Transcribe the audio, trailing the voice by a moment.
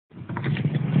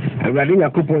awurade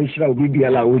Nyankopɔn nhyira wo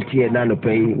bibiala wotie na no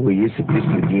pay wo Yesu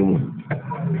Kristo din mu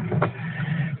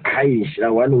kai nhyira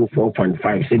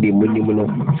 104.5 sɛ de munim no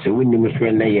sɛ wonim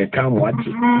so na yɛ ka mo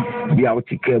ate bia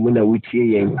wotika mu na wotie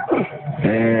yɛn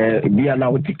bia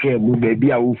na wotika mu ba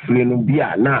bia wo fire no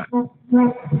bia na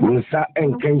nsa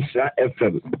enka nhyira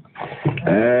FM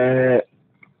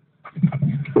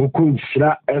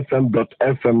nhyira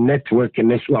fm.fm network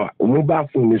ne so a mobile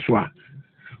phone so a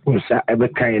nsa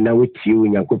ebeka na wotie wo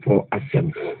Nyankopɔn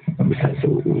asɛm bisa sɛ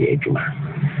wo yɛ adwuma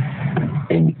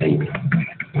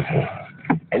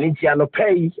and it's no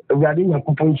pay awurade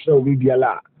Nyankopɔn nhyira wo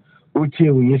bibiala wotie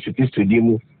wo Yesu Kristo din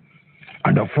mu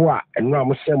adɔfo a ɛno a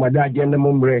mo sɛ mada agye ne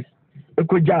mo mmerɛ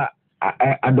ekogya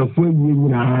adɔfo awie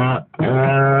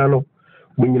nyinaa no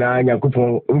mo nyinaa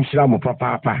Nyankopɔn nhyira mo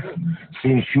papaapa sɛ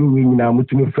nsuo we nyinaa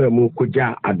motumi fa mu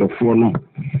kogya adɔfo no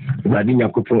awurade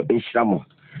Nyankopɔn nhyira mo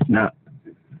na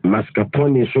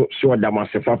maskapɔne so ɔda mo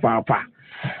ase papaapa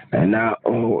na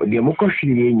deɛ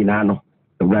mokɔhwere nyinaa no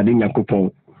awurade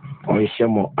Nyankopɔn ɔnhyɛ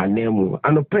mo anamu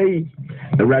anɔpɛ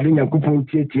awurade Nyankopɔn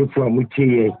tietiefo a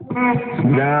motie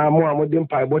na mo a mode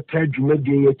mpaebɔ ta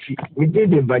dwumadie akyi mede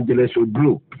de Evangelist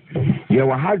Oduro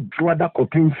yɛwɔ ha droada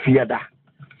kɔpem fiada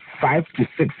 5 to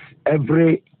 6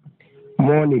 every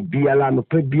morning biala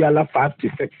anɔpɛ biala 5 to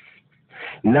 6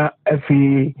 na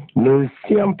afi no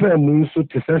siampa mu nso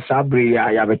te sɛ sabre ya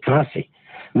yɛbɛtena ase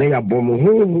na yɛabɔ mo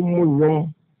ho mu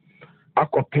nnwom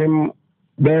akɔpem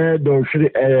bɛɛ dɔnhwere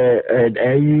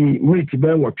minute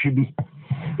bɛɛ nwɔtwe bi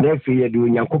na afi yɛde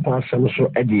Onyankopɔn asɛm so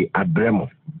de abrɛ mo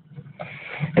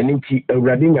ɛno nti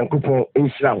awurade Nyankopɔn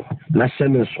nhyira wo na hyɛ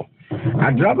ne nso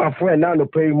adrabafoɔ ɛna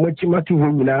anɔpɛ yi moakyimato hɔ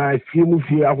nyinaa fie mu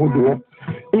fie ahodoɔ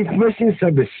information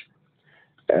service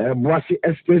Boase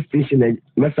express station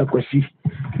Masakwasi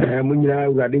mo nyinaa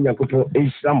awurade Nyankopɔn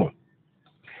nhyira mo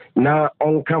na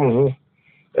ɔnka mo ho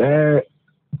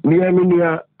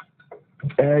miamia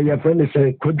your friend is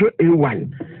a Kodro A1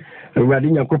 awurade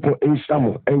Nyankopɔn nhyira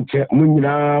mo enche mo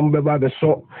nyinaa mbɛba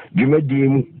bɛsɔ dwumadie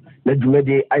mu na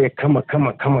dwumadie ayɛ kama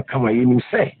yɛnim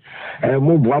sɛ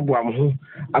mo boaboa mo ho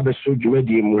abɛsɔ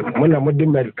dwumadie mu mo na mo de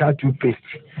medical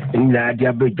toothpaste nyinaa de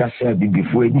abɛdwa sɛ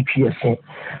bibifo edi twi ɛso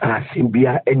asɛm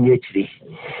bia ɛne akyire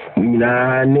mo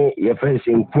nyinaa ne yɛfrɛ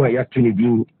sɛ nko a yɛato ne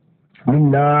din mo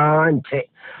nyinaa nkyɛ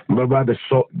mbɛba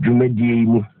bɛsɔ dwumadie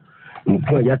mu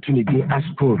nko a yɛato ne din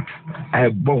ascod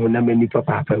ɛbɔ ho na mani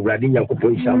papaapa awurade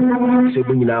Nyankopɔn nhyira mo sɛ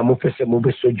mo nyinaa mopɛ sɛ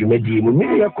mobɛsɔ dwumadie mu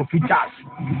mene yɛ Kofi Charles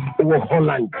wɔ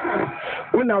Holland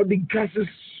wona wode gases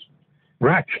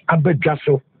rack abɛdwa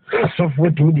so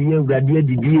asɔfoɔ tumi de yɛ awurade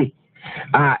adidie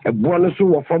a ɛboɔ no so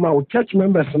wɔ fam a wo church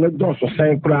members no dɔɔso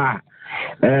sɛn koraa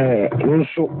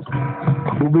nso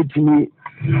wobɛtumi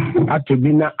ato bi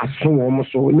na aso wɔn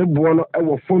so ne boɔ no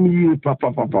ɛwɔ fam yie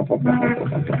papapapapa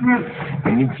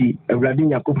ɛno nti awurade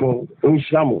Nyankopɔn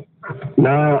nhyira mo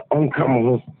na ɔnka mo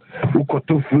ho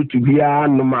wokɔtɔ fruit biara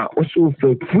nom a wosɛ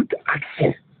wofɛ fruit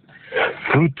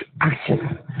action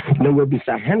na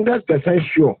wabisa 100%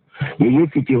 sure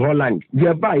yɛyɛ fiti Holland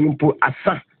deɛ baa yɛ mpo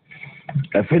asa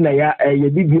ɛfɛ na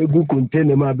yɛde bi egu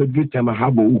container mu abɛduru tama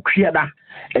habo ukwiada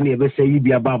ɛna yɛbɛsɛ yi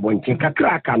bi aba abɔnten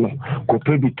kakraka no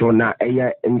kɔpɛ bi tɔ na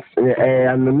ɛyɛ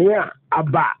anone a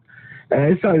aba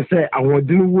ɛsan sɛ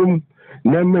ahoɔden wom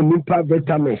na ma nipa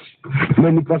vitamins ma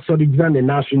nipa sɔre gyina ne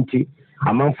naso nti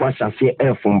amanfo ahyase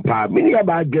ɛfom paa mene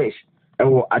yɛba address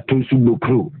ɛwɔ atonsu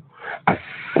bokuro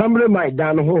asamre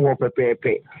maidan no ho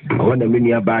pɛpɛɛpɛ ɛhɔ na mene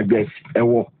yɛba address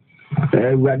ɛwɔ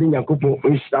awurade Nyankopɔn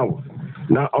nhyira wo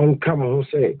na ɔnka mo ho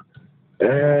sɛ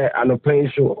anɔpɛn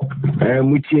so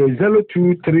mutie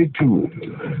 0232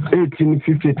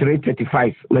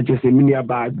 185335 na kyerɛ sɛ mini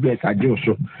aba bɛs agyew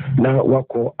so na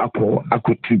wakɔ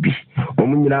akɔtu bi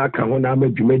ɔmo nyinaa ka ho na ama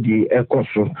dwumadie ɛkɔ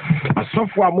so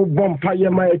asɔfo a mobɔ mpa yɛ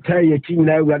ma yɛtaa yɛkyi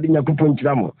nyinaa awurade Nyankopɔn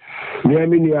nkyira mo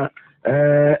miamenia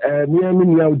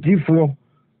odiifoɔ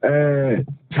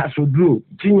Oduro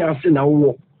Jinyanse na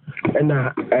wowɔ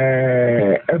ɛna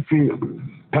afi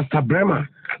Pastor Brema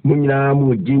mo nyinaa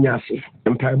mo Jinyanse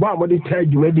mpaebɔ a mode taa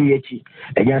dwumadie yɛkyi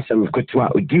ɛnyɛ asɛm kotoa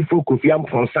odiifoɔ Kofi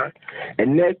Amponsa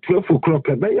ɛnɛ 12 o'clock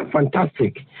ɛbɛyɛ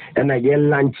fantastic ɛna yɛ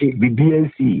lunch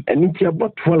BBNC ɛne nti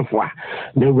ɛbɔ 12 a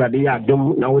na awurade yɛ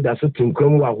adom na woda so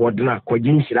tenkwam wɔ ahoɔden a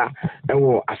kɔgye nhyira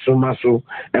ɛwɔ asoma so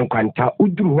nkwanta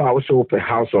woduru hɔ a wosɛ wopɛ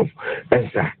house of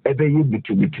ɛsa ɛbɛyɛ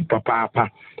butubutu papaapa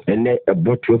ɛnɛ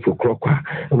ɛbɔ 12 o'clock a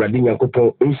awurade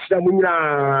Nyankopɔn nhyira mo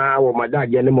nyinaa wɔ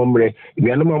madagye ne mɔmmerɛ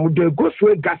wianom a modɔ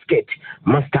goswe gasket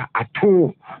master ato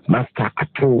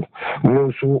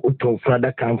wo so utɔn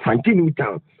frada kan fantini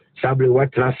town sabre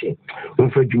watrase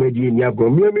unfa dwumadie ni agro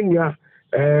miamia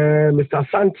Mr.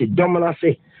 Santi Domana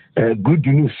say good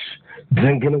news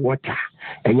drinking water.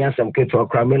 And yes, I'm going to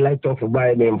cry me light off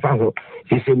by me and Faho.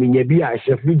 He said, me be a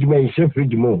chef fridge man, chef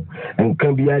fridge mo, and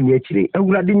can be an actually. And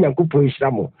we are doing a couple of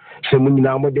shamo. So we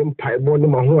now more than pie born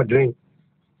my whole drink.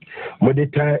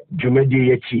 Modeta Jumedi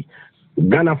Yachi.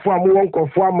 Ghana for one call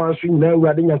 4 months, now we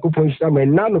are doing a couple of shamo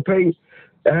and none pay.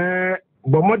 But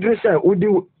Modresa would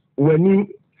do when you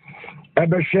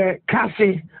ever share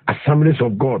Cassie Assemblies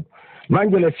of God.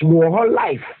 Evangelist more whole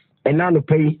life. And now to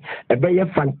pay a very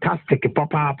fantastic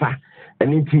papa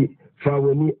and it's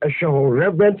from a show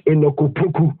Reverend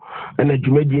Enokupuku and a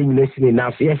Jumedian listening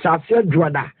now. Yes, I said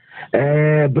Drada,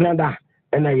 Branda,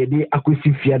 and I did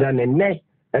Akusi Fiadan and Ne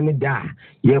and Da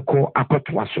Yako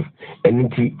Akotwaso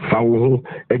and it's found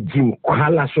a Jim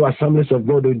Kuala so Assemblies of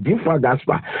God or different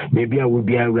Gaspar. Maybe I will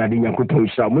be a reading a coupon.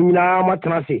 Muna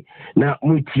Matrasi now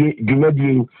Muti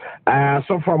Jumedian.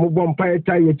 So far, Mubon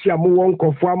Paeta, Yachia Muwon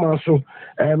Kofama, so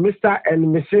Mr.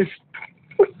 and Mrs.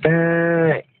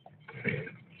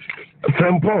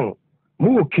 Frampon,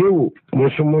 Muku,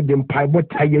 Mosumo, them Piebot,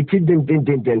 Tayachi,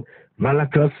 den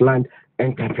Malacos Land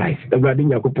Enterprise, the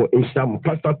Radin Yakupo in some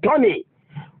Pastor Tony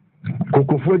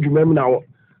Kukufu, Jumem now,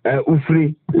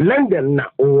 Ufri, London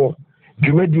now, or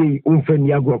Jumedi Unfen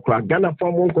Yago, Ghana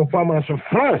for Monko farmers of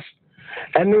France,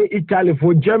 and Italy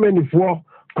for Germany for.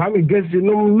 Kwame gets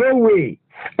no way.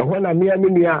 When I'm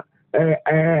near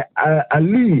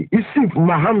Ali Isif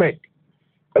Mohammed,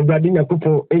 Badina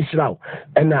Kupo Israel,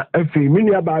 and a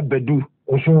Minia Bedu,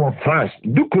 also of France,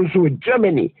 Dukuso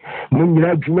Germany,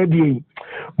 Munia Jumedi,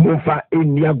 Mufa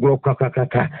India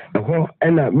Grokaka,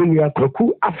 and a Minia Kroku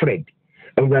Afred,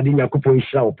 and Badina Kupo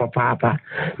Israel, Papa,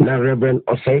 na Reverend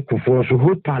Osei Kufo, so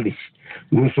who palace,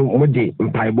 Musu Modi,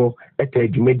 Mpaibo,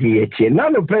 Ete Jumedi,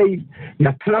 none of pay,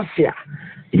 Yatrasia.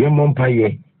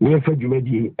 Yemompaye, Yefa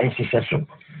Jumedi, and Sisson.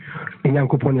 In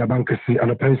Yankoponia Bankasi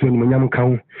and a pencil in Munyam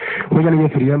Cow, when you're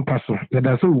for the Empasso, that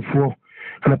are so for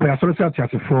and a pair of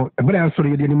society for a very answer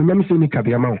in Munyam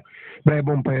Cabiamau, by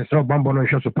Bompire, so Bambon and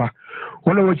Shosopa.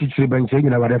 One of which is been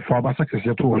taken about a 4 by success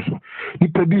to also. He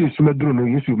produced Medruno,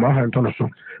 you see, Mahan Tonoso.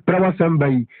 But I was some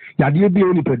by Yadia be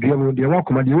only per diem, the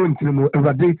rock, my own film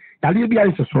every day. Yadia be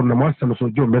answers from the master, so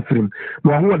Joe Methrim,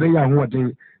 who are they, who are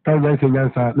they. Thousands of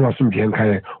answer no assumption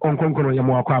kaya on konkono ya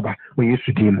mwakwaba we used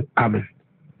to team amen.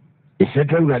 It's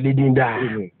second reading that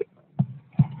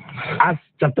Acts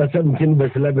chapter 17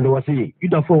 verse 11 was he you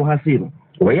don't for hasin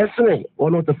we yesterday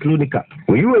one of the Thessalonica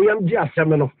we were young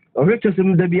Jasmine of riches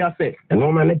in the Biase and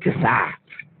no man let us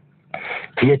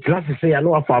he class say I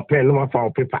know of our pen no of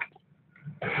our paper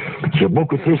she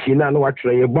book say she na no watch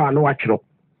your bar no watch no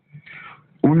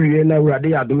we na ready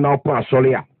adum na pa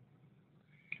solia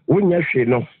Wunya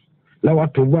no now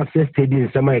what to what says in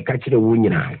some catch the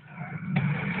wunya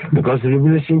because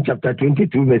Revelation chapter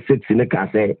 22 verse 6 in the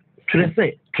case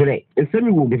Tre and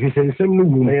some will be saying some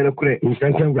room in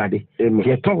Sankan Grady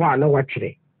yet to one what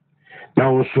tre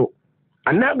now so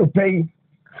another pay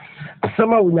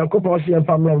summer when your couple and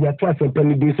family of your twice and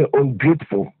penny days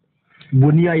ungrateful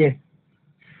Bonia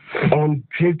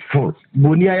ungrateful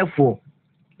Bonia for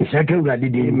Sankan Grady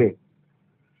me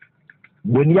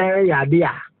Bonia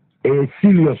yadia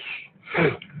serious.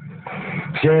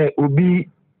 Say Obi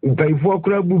by 4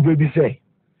 club baby say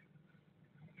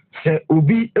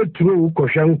Obi a true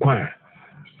caution quan.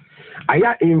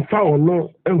 Aya in foul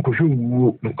no and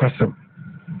cushion custom.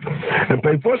 And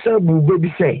by 4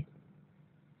 baby say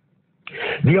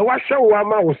the washer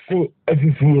wama was seen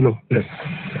every female. Yes.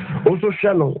 Also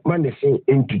Shannon man is saying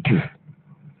into 2.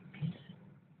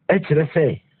 Actually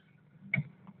say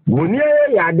Bonia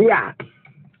yadia.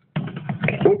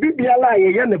 Obi biala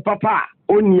ye ne papa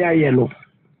onia ye no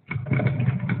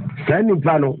sani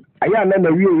plano aya na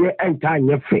wiye enta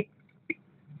anya fe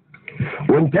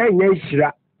wonta nya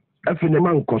hira afine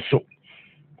mankoso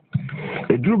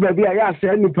eduru ba bi aya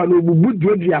sani plano bubu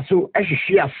duodua so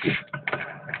ehhehwe ase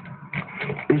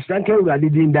istanke urade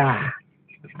dinda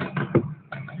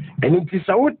eni ti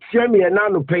sawo tie me na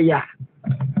no peya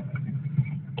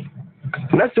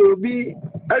na so obi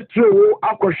atro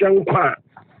akohwe nkwa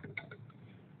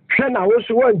na wo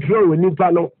so wan tro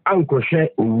nipa no ankɔhwɛ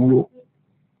owuo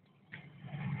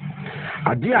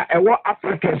adia ɛwɔ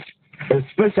Africans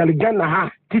especially Ghana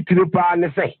ha titire pa ne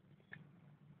sɛ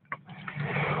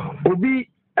obi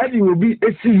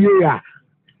esi yie a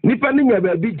nipa ne nya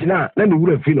ba bi gyina na ne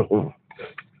wura fi no ho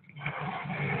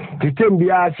titem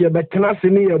bia se betena se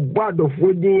ne ye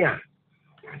boadofo din a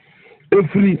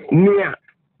efiri ne a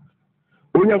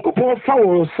onyankopɔn fa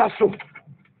wo saso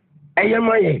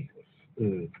ɛyemaye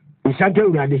Isante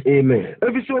urade amen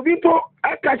ebiso obi to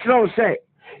aka kira o say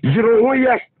jiro ho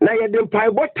ye na ye de pai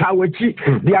bota wachi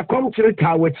de akom kire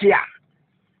ta wachi a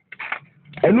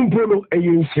Enumpono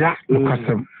eyinshira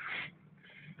Nokasem.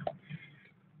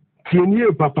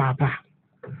 Tienie papa.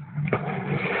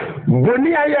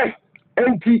 Boni aye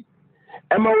enti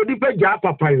ema odi pe ja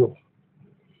papa yo.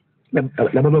 Na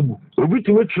bababu. Obi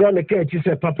tumi tro ne ka echi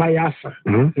se papa ya asa.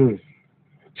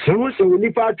 Se wo se oni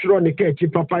pa tro ne ka echi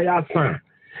papa ya asa.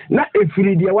 Na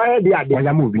efiri de wa de ade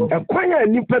ya mo bi. Ekwanya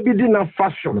nipa bi di na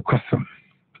fashion. Nokasem.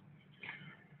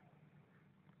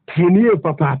 Tienie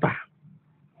papa.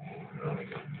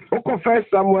 Oko 1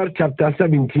 Samuel chapter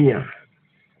 17.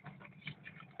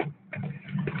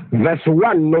 Verse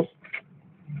 1 no.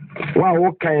 Wa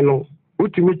wo kan no.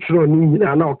 Utimi tro ni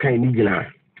nyina na o kan ni nyina.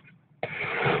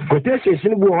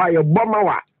 Quotation bu wa ye boma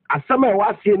wa asama e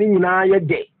wa sie ni nyina ye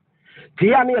de. Ti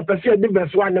ya na ye pese de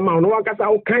verse 1 na ma no wa kasa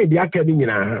wo kan de aka ni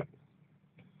nyina.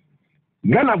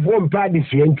 Gana vo mpa di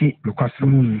suenti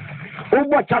Nokasem.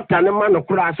 Ubo chapter ne ma no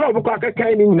kura so obo ka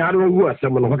kan ni nyina ro hu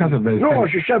asem no. Wakasa verse. No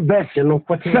hwehwe verse no.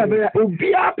 Sabe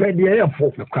obi apede ye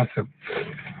fo. Nokasem.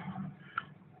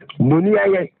 Moni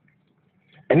aye.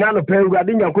 Ena no pe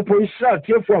Awurade Nyankopɔn Israel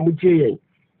tiefo amutie yen.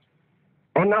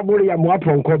 Ona bori ya mo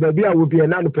aponko ba bi a wo bi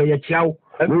ena no pe ye chiawo.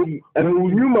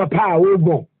 Nyuma pa wo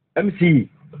bo. MC.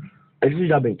 Esi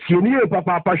jabe. Tieni e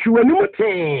papa hwe ni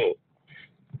mute.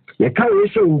 Ye ka wo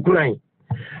so nkuran.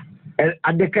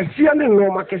 Adekasia ne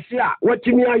no makese a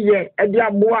watimi aye e di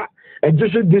aboa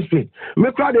Ejesu district.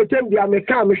 Me kra de tem dia me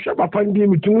ka me hwe papa ndi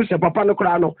mitumu se papa no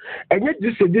kra no. Enye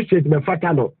district me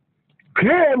fata no.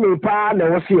 Kremi pa na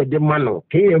wasi e de mano.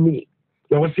 KME.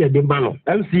 Na wasi e de mano.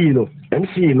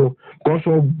 MC no.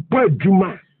 Koso bo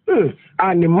adwuma.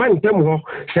 Ani mantem ho.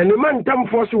 Se ni mantem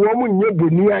fo so wo mu nye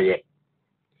boni aye.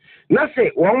 Na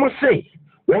se wo mu se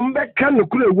wo mbeka no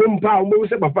kura wo mpa wo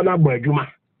se papa na bo adwuma.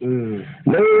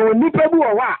 Na nipa bi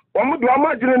wo wa wo mu do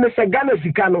amadwene ne se Ghana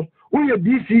sika no. Wo ye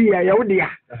DC ya wo de ya.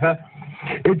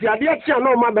 Eti ade akia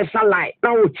na o ma be salai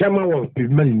na o chema won.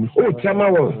 O chema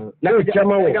won. Na o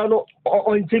chema won. Ya no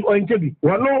onche bi.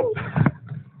 Wono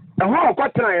ho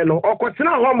okotra ye no,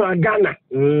 okotra ho ma Ghana.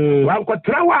 Wa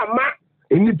okotra wa ma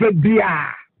enipa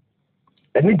bia.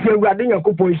 Eni ti Awurade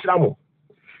Nyankopɔn Israel mo.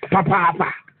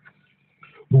 Papa.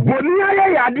 Boni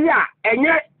aye yade a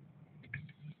enye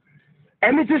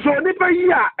eni ti so nipa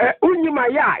yi a unyima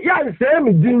ya nse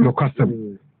mi din.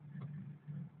 Nokasem.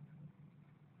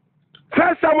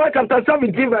 1 Samuel chapter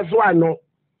 17 verse 1 no.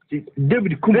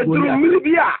 David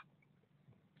Kumbia.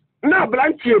 Na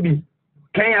branchie bi.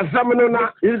 Kan asam no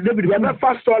na David ya be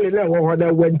fast all in wo da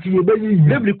wanti e be yi.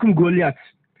 David kum Goliath.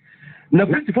 Na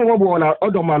principal wo bo na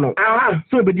odoma no. Aha,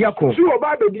 so be di akọ. So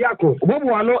oba be di akọ.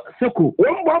 Obo no seko.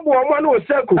 Wo mbo omo no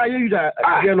seko. Aye yuda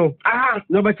je no. Aha,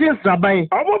 no be tin sraban.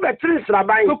 Omo be tin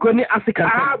sraban. Soko ni Africa.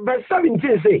 Ah, verse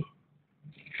 17 say.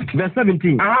 Verse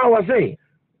 17. Aha, was say.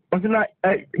 Osina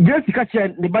Jesse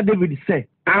kache ne ba David say.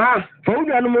 Aha, fa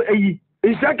wunu no eyi.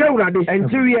 Isaka Awurade.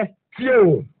 Entiwe tie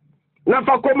o. Na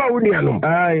fa koma wunu anu.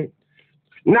 Ai.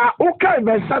 Na uka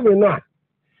verse 7 no.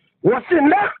 Wasi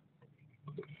na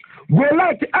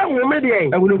Goliath anwome de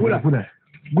en. Awunagula.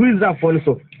 Guiza for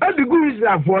so. Adi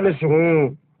guiza for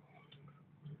so.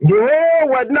 The whole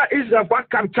word na Israel for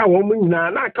capture wo mu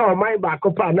nyina na ka o man ba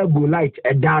ko pa na Goliath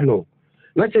eda no.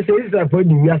 Na che say Israel for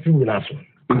di wiase nyina so.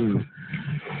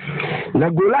 Na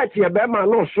Goliath ye be ma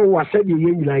no so wa se de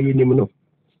ye nyina ye nim no.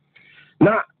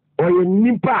 Na oye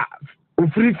nipa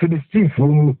ofiri Philistine fu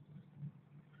mu.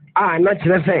 Na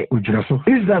kire say ogyina so.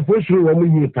 Israel for so wo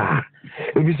mu yi pa.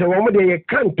 Ebi se wo mu de ye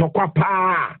kan tokwa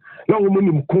pa na wo mu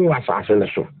nim ko asase ne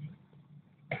so.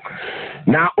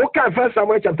 Na oka 1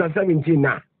 Samuel chapter 17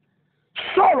 na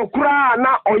Saul kura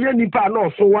na oye nipa na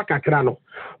so wa kakra no.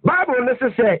 Bible ne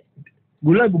se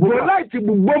Goliath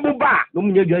bu bombu ba no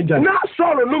mu nye na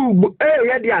Saul no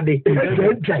ye de ade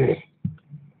ejane.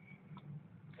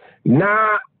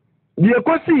 Na die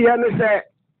kosi ye ne se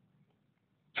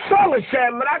Saul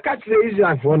shemra ka kire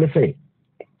Israel for ne se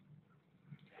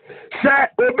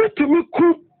obi tumi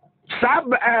ku sab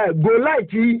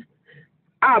Goliath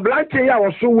blanche ya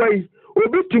wo so wai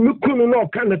obi tumi ku no na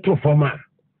ka ne to foma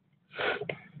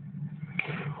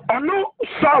ono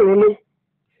Saul no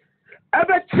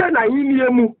ebe che na yinie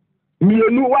mu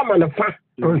mienu wa manafa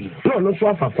no so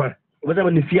afafa obe ma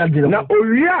ne fia de na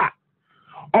owia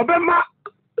obema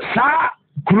sa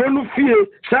kronu fie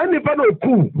sa nipa na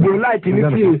oku Goliath ni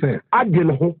fie ade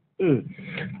no ho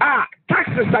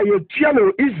taxes are your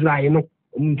no Israel no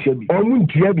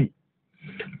omuntia bi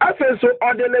afa so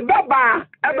odele baba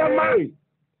ebe ma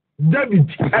David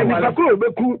ani fakuro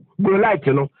beku Goliath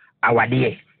no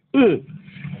awade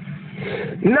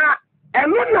na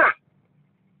eno na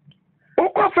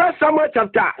oko 1 Samuel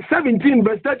chapter 17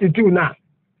 verse 32 na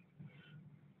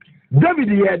David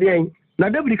ye den na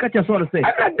David catch Saul say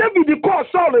and David call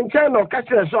Saul in China catch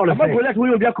Saul ama Goliath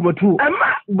wo obi akomatu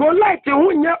ama Goliath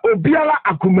hu nya obiara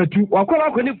akomatu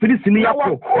wakola ko ni Filistini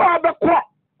yakọ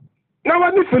na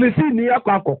wani Filistini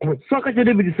yakọ akọkọ so catch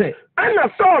David say ana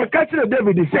Saul catch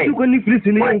David say ko ni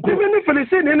Filistini nko ni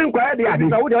Filistini ni nko ya de ade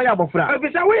wo de ya abofra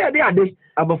abisa wo ya de ade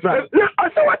abofra na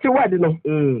asa what word no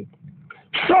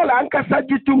Saul ankasa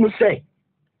gitu mu say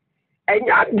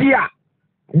enya dia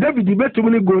David betum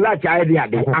ni Goliath ya de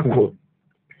ade akọ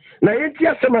na yenti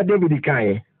asema David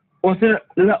kan o se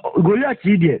Goliath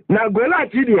die na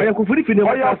Goliath die ya kufuri fini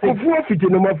mo ya kufu ofiti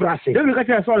no mo frase David ka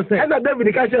tell Saul say na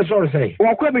David ka tell Saul say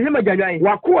wa ko be hema janyan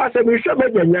wa ko ase me hwe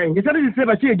be janyan ye se de se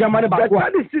ba chi jamare ba ko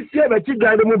de sisi ba chi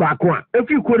gade mu ba ko a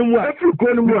efi ko no mu a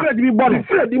Fred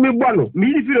mi bono mi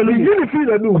ni fi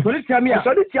no so de tiamia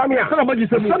so na boji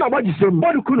sem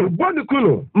bodu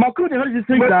kuno makru de holi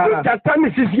sisi da ta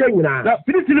tami sisi nyina na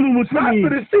Filistini mu mutumi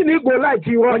Filistini Goliath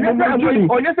wo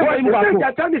onye se ba mu ba ko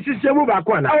ta tami sisi mu ba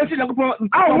ko na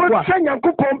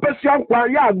Nyankopɔn pɛsia nkwa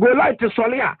ya Goliath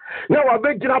sɔle a na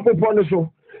wabɛgyina popɔ no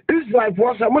so Israel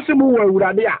fo sɛ mo se mu wɔ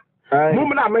awurade a mo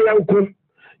mna ameyanko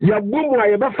yɛbɔ mu a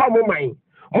yɛbɛfa mo man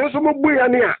mo so mo bu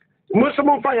yɛne a mo so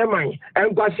mo fa yɛ man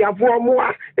nkwasiafoɔ mo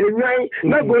a enwan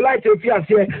na Goliath efi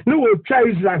aseɛ na wɔtwa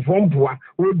Israel fo mpoa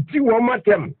wɔdi wɔn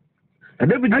matem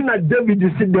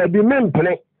David si David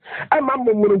mempene ama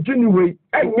mmomronto ni wei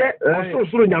enye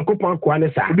ososoro Nyankopɔn kwa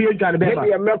ne sa bi entwa ne beba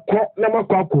ye mekɔ na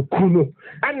makɔ akoku no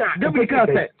ana David ka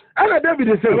sɛ ana David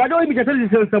sɛ awurade oyi mi jata ni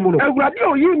sɛ nsɛm no awurade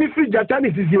oyi mi fi jata ni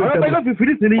sisi nsɛm ɔbɛ ka fi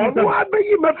Filistini nsɛm ɔno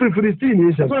abɛyi ma fi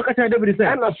Filistini nsɛm so ka kyerɛ David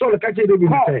sɛ ana Saul ka kyerɛ David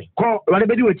sɛ kɔ awurade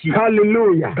bɛdi wɔkyi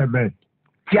hallelujah amen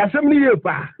ti asɛm ni ye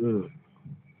pa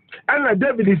ana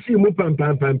David si mu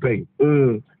pampampai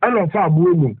ana ɔfa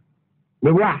aboɔ mu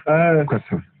me wa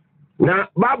kwasɛm na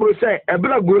Bible say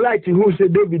ebla Goliath who say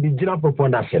David gina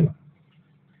proponation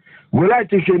Goliath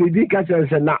hwe ni di ka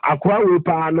say na akwa we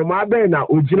pa no ma be na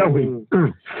ogina hwe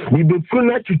ni be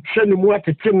funa twetwe ni mu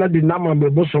atete na de nama me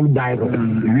bosom dai no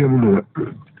wiem no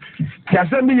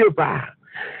tiasa mi ye pa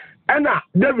ana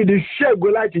David hwe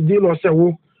Goliath di no say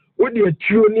wo de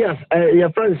atuo ni your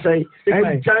friend say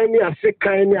and time ni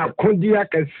asekan ni akodi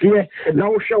akase na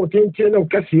wo hwe wo tente na wo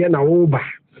kase na wo ba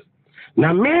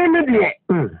na me ne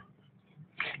de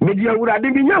media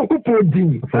awurade bi Nyankopɔn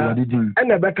din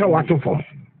ɛna bɛka wato fam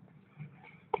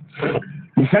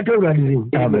isaka awurade din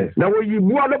na woyi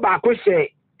bua no baako hyɛ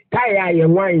taya yɛ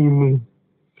wan mu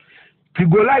ti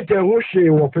Goliath ho hwe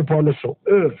wɔ pepɔ no so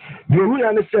de hu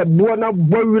ya ne sɛ bua na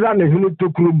bɔwira ne hene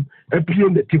tokurum apie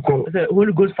ne tikon sɛ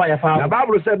Holy Ghost fire na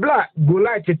Bible sɛ bla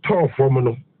Goliath tɔɔ fam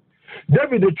no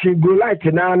David twi Goliath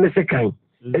na ne sekan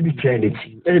ebi twɛn ne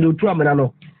ti de otu amena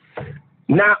no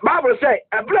na Bible say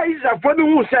abla Israel for the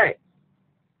who say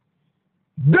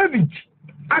David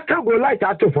aka Goliath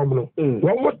ato fam no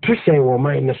won mo to say wo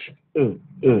man ne so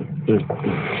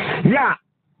ya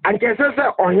anke say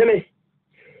ohene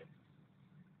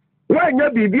wa nya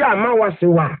bibi ama wase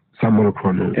wa Samuel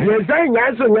kono ye say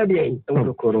nya so nya bi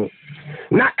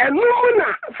na enu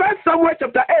na 1 Samuel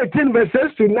chapter 18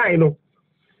 verses 9 no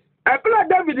abla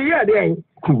David here dey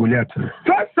ku Goliath 1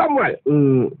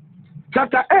 Samuel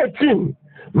chapter 18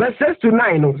 verses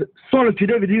 9 Saul to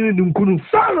David nunkunu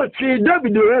Saul to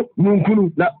David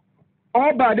nunkunu na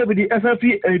oba David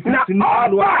esafi na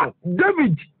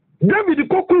David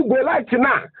koku Goliath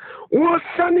na wo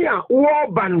sane a wo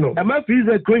ba no e ma free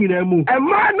Israel kro nyina mu e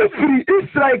ma no free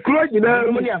Israel kro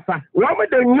nyina mu ni asa wo ma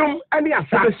da nyum ani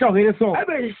asa be show hene so e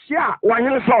be hia wa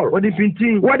hene so wodi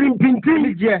pintin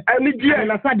ni je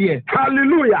na sade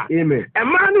hallelujah amen e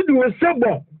ma no de wo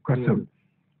sebo kwasem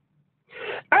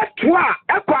atwa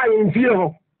ekwa yimfie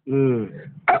ho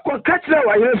ekwa kachira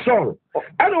wa yire so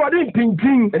ene wodi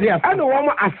mpintin ene wo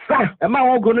mo asa e ma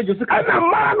wo gro no jesu ka na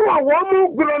ma no wo mo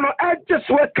gro no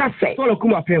ejesu kase so le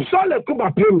kuma pem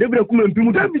David kuma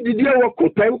mpim David die wo ko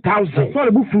 10,000 so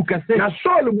le bufu kase na so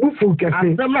le bufu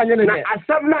kase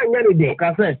asam na anya ne de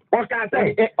kase o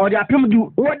kase o de apem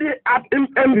du wo de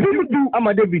mpim du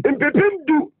ama David mpim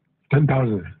du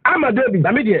 10,000 ama David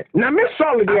na me de na me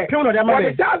Saul de apem no de ama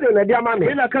me 10,000 na de ama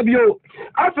me na ka bio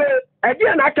afa edi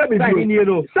na aka bibi sai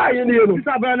ni no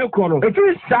sa bra no kono efi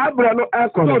sa bra no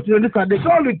ekono so tu ni sa de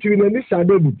Saul tu ni sa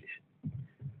David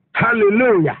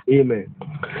hallelujah amen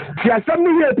ti asam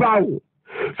ni ye pa wo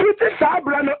fi sa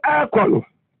bra no ekono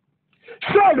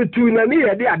Saul tu ni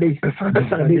ye de ade sa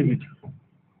David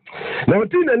na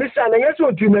tu ni sa na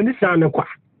yeso tu ni sa ne kwa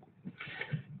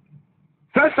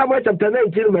 1 Samuel chapter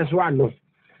 19 verse 1 no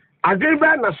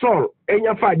Agriba na Saul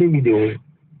enya fa David o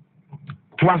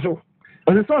twaso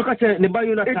ɔsɛ Saul ka kyerɛ ne ba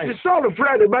Jonathan it is Saul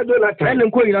frɛ ne ba Jonathan ɛne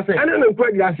nkɔ nyina sɛ ɛne ne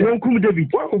nkɔ nyina sɛ wɔnkum David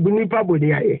wɔn bu nipa bɔ ne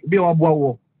ayɛ bi a waboa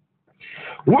wɔ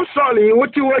wo Saul yi wo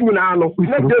ti wɔ nyinaa no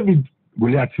na David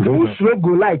Goliath wo suro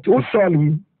Goliath wo Saul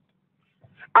yi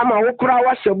ama wo kora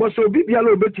wa hyɛ bɔ so obi bia na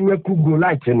obetumi aku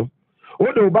Goliath no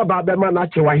wo de wo baba bɛma na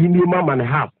kyɛ wahini mama ne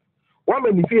half wɔn ma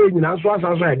ne fie nyinaa nso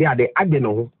asan so yɛde ade ade ne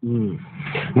ho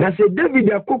na sɛ David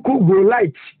akoko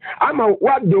Goliath ama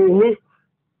wade wo ho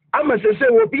ama sɛ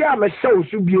wo bi a mɛhyɛ wo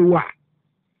so bio a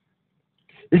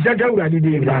isɛka wurade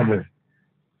de David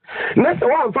na sɛ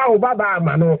wɔamfa wo baba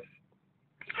ama no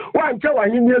wɔankyɛ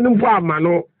wahini no mpo ama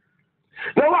no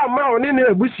na wɔamma wo ne ne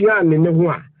abusua ne ho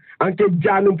a anka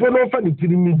gya no mpo na ɔfa ne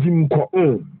tiri ne dim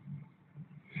kɔ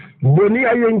boni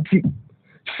ayɛ nti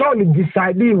Saul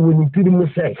decided wɔ ne tiri mu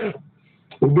sɛ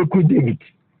obeku David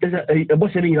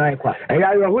ɛbɔhyɛ no nyinaa ɛkɔ ɛyɛ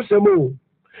ayɛhosɛm o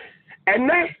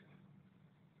ɛnɛ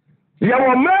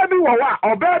yɛwɔ mmaa bi wɔ hɔ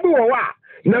a ɔbaa bi wɔ hɔ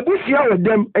a n'abusua wɔ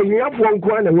dɛm ahiafoɔ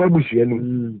nko a na ɛwɔ abusua no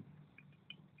mu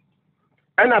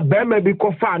ɛna bɛrima bi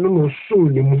kɔfaa no na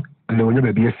ɔsoo ne mu ɛna ɔnyɛ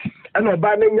baabi asi ɛna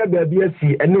ɔbaa no nya baabi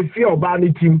asi ɛna fie ɔbaa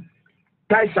no tim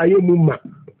taisa yɛ mu ma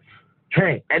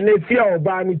ɛna fie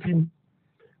ɔbaa no tim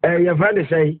yɛfrɛ ne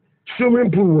sɛ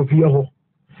swimming pool wɔ fie hɔ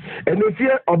ɛna fie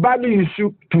ɔbaa no yi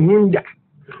su to ho ngya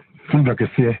funda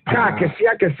kɛseɛ kaa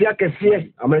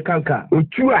kɛseɛ American car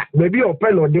otu a baabi a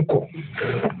ɔpɛ na ɔde kɔ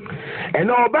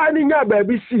ɛna ɔbaa no nya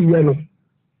baabi siiɛ no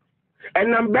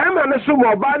ɛnam bɛrima no so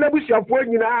ma ɔbaa no abusuafoɔ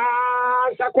nyinaa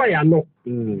nsa kɔya no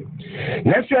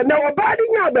na so ɛna ɔbaa no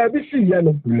nya baabi siiɛ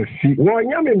no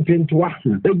wɔnya me mpentoa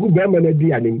egu bɛrima no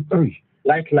aduane mu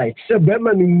light sɛ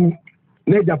bɛrima no mu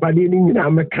na agyapadeɛ no nyinaa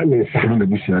mɛka ne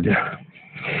nsa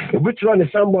obi kyerɛ ne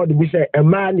sambɔɔdo bi sɛ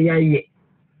ɛmaa ne ayɛ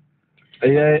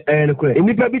ɛyɛ no korɛ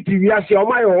nnipa bi te wiase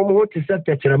ɔmo ayɛ ɔmo ho te sɛ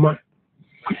tɛkyerɛma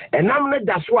ɛnam no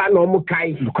da so a na ɔmo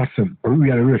kae lukasɛm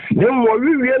ɔwia no rafi na mmɔ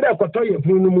wiwie na ɛkɔtɔ yɛ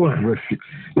funu no mu a rafi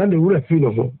na ne wura fi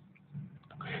no ho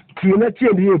tie na tie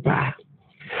ne yie paa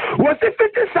wɔsi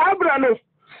fiti saa abira no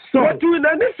wɔtu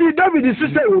na ne si David so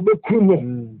sɛ wɔbɛku no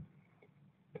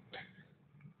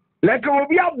lɛka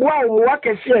obi aboa wo mmoa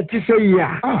kɛse a ti sɛ yi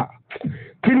a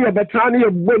tiri yɛbɛtena ne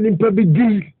yɛbɔ nipa bi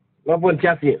di wabɔ nte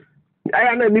aseɛ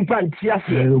ɛyɛ na nipa nte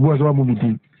aseɛ ɔbɔ sɛ wamɔ bi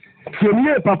din tie ne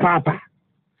yie papaapa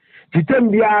titam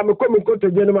biara mekɔ me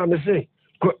nkotodwe no ma me se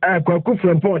kwaku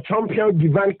frɛmpɔ champion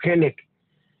divine clinic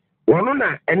wɔno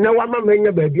na ɛnɛ wama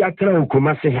manya baabi atena wo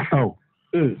koma se ha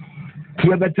nti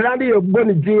yɛbɛtena ne yɛbɔ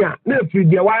ne din a na ɛfiri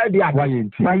deɛ wayɛ de wayɛ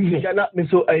nti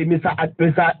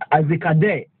misa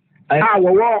azikadɛ a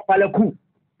wɔwɔ palaku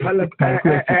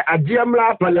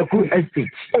agyemla palaku estate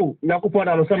nyankopɔn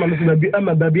da no sɛ ma me so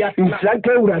ama baabi atena nhyira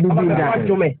nka awurade din da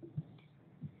adwome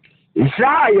nhyira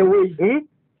a yɛwɔ yi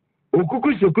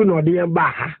okuku soku na ɔde yɛn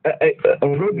baa ha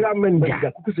program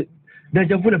manager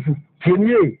dagyafo na fu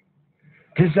tienie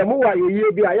te sɛ mowɔ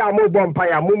ayɛyie bi a yɛ a mobɔ mpa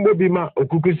yɛ a mommɔ bi ma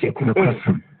okuku soku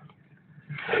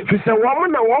fi sɛ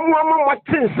wɔn na wɔn ama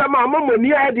wɔte nsɛm a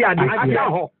mamoni a yɛde ade ada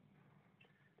hɔ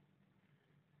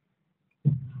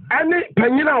ɛne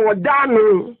panyin a wɔda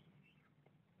no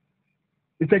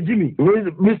Mr.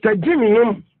 Jimmy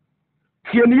nom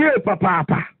tienie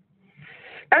papaapa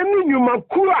ɛne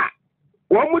nnwumakuo a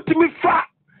wɔn mutumi fa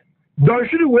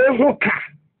dɔnhwere wei ho ka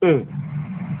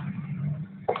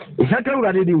nsaka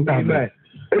wurade di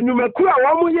nnwumakuo a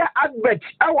wɔn yɛ advert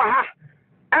ɛwɔ ha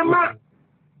ɛma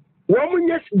wɔn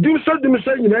nyɛ dumso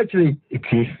nyinaa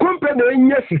akyire company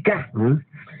nyɛ sika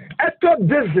ɛtɔ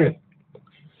diesel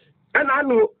ɛna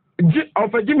ano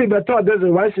ɔfɛ Jimmy bɛtɔ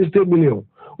diesel 160 million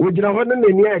wogyina hɔ no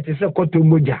n'ani ayɛ te sɛ kɔtɔ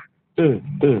mogya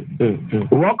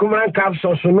wɔkoma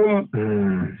capsules nom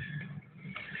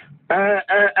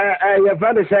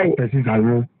yɛfrɛ ne sɛ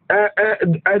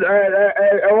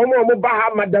wɔn ba ha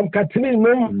Madam Catherine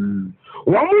nom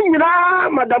wɔn nyinaa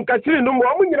Madam Catherine nom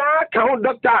wɔn nyinaa ka ho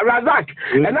Dr. Razak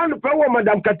ɛna no pɛ wɔ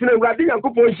Madam Catherine wurade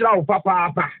Nyankopɔn hyira wo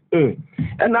papaapa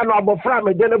ɛna no abɔfra a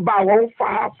megye no ba wɔn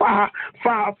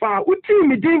fa wotii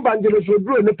me din Evangelist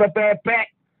Oduro ne pɛpɛɛpɛ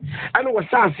ɛna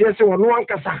wɔhyɛ aseɛ sɛ wɔn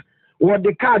ankasa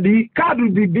wɔde kaado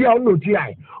bibia ɔno otu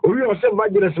ai owi ɔsɛ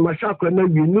Evangelist mahwɛ akora na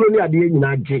wie nnuro ne adeɛ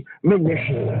nyinaa gye menyɛ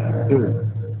hwee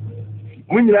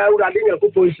mo nyinaa wurade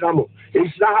Nyankopɔn hyira mo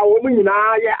nhyira ha wɔn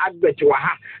nyinaa yɛ advert wɔ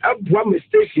ha ɛboa me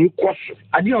station kɔ so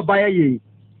adeɛ ɔbaa yɛ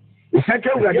nsɛkɛ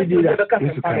wurade di da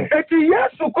eti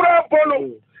Yesu kora mpo no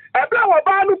ɛbla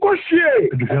wɔbaa no kɔ hwie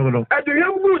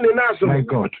aduhwam gu ne nan so na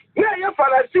ɛyɛ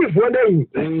Farisifoɔ no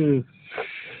ayi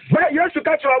bɛ Yesu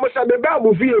ka kyerɛ wɔn sɛ mebɛɛ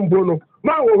mo fie mpo no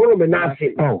ma wɔhoro me nan ase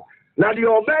na deɛ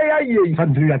ɔbɛyɛ yie yi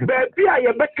baabi a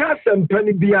yɛbɛka asɛmpa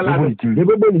no biara no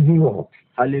yɛbɛbɔ ne din wɔ hɔ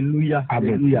hallelujah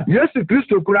Yesu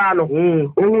Kristo koraa no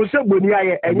ohun sɛ boni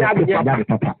ayɛ ɛnyɛ ade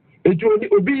papa It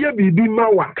will be a baby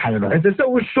mawa. As I say,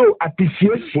 we show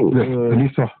appreciation.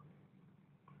 Lisa.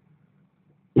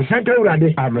 Is that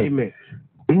already? Amen.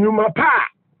 You my pa.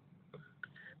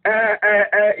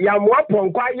 Yamwa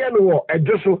pon kwa ye no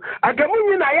ejoso.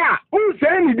 Akamu na ya, who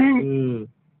say anything?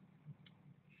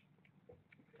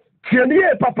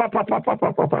 Tienie papa.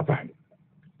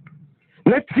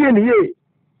 Let's see ye.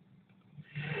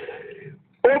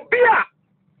 Obia,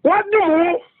 what do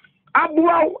you?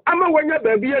 Abuaw ama wanya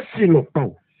baby asi no.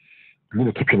 Oh.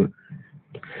 You keep him.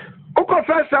 Oko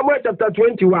first Samuel chapter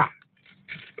 21.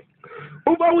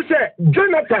 Uba who say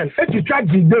Jonathan etitwa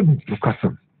David.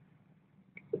 Ukasam.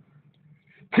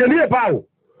 Tienie pawo.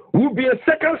 Will be a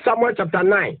 2 Samuel chapter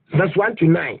 9 verse 1 to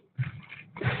 9.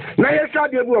 Now you shall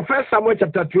be able 1 Samuel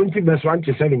chapter 20 verse 1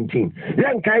 to 17.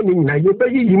 Then kind na you be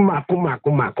yi mako.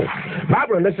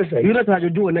 Bible necessary. You not have to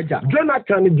do a neja.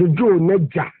 Jonathan Jojo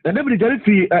neja. And everybody can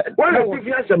see one of the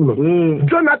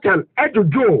Jonathan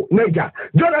Jojo neja.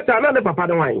 Jonathan na papa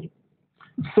no wine.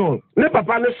 So, ne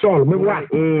papa ne Saul me wa.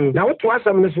 Na what was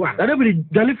am this one. And everybody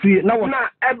can see now na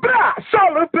ebra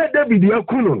Saul pe David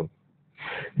yakunu no.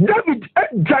 David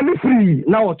Johnny free.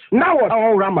 Now what?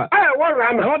 Oh, Rama. One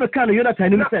Rama. I want to kind of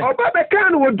Jonathan. Oh, but the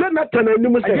can with Jonathan and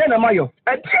you say, Again, Mayo.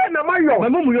 My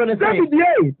mom, you understand?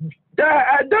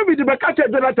 David Bakacha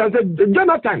Jonathan said,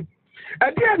 Jonathan.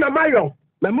 Again, Mayo.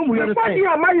 My mom, you understand? You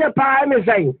are my pa,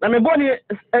 anything. I'm a bonny,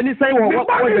 any say,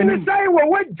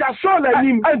 what just saw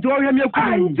him. I told him,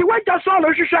 you went just saw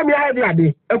the Shami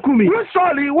Adi. A kumi. You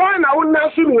saw the one I would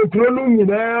not soon with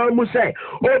Rolum, must say.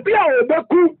 Oh, be our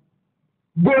Baku.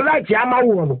 Go like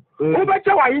Yamawono.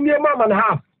 Obecha wa in mama and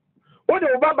half. What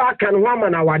the Baba can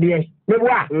woman our dear.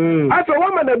 Mewa. After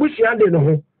woman a bush and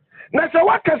no. Nasa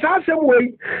waka sa same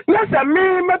way. Nasa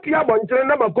me mapia bontre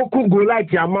na makoku go like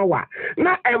Yamawa.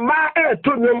 Na ema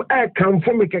tonum come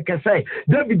for me keke say.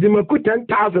 David maku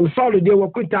 10,000 solid they were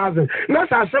 2,000.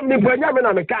 Nasa some ni bonya me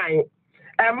na me kan.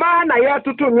 Ema na ya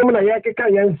tutu nyum na ya keka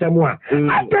yan semwa.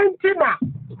 Atentina.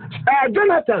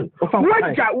 Jonathan,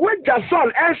 what just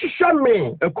Saul and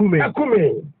me a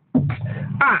kume.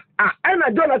 And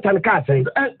a Jonathan Castle.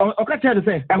 Okay,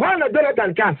 say, I want a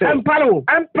Jonathan Castle. And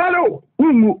Palo.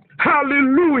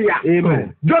 Hallelujah.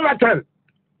 Amen. Jonathan.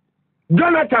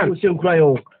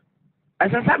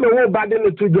 As I said, me wo bad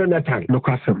in to Jonathan. No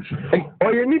custom.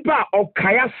 Or you nipa or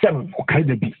kayasem or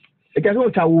kaidebi. It has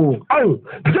what I will. Oh,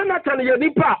 Jonathan, you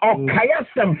nipa or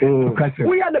kayasem.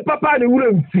 We are the papa and the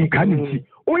wooden fee.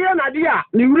 We are Nadia,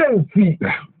 the wooden fee.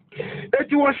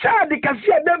 It was sad the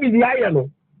cassia David the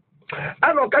iron.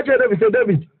 I don't catch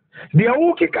David. The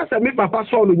Awoki Casa, me papa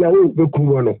saw the Yawo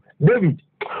Bekuano. David,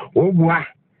 oh boy,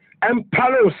 and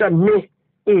Palo said me,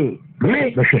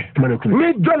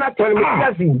 Jonathan, my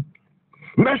cousin,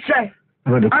 Meshe,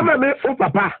 I'm a me for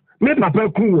papa, me papa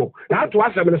Kuo. Now to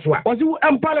ask him this one. Was you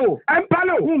Palo,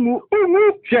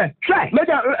 try,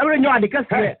 Major, the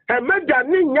cassia, and Major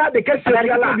Nina, the cassia,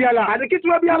 and the kids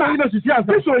will be allowed to see us.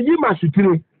 This will you must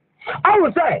do. I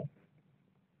will say.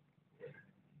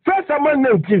 First, someone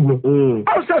named Tim.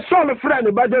 I was a son of friend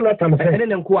about Jonathan. And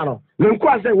then Quano. No,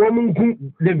 quite a woman,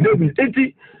 David.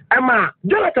 Emma,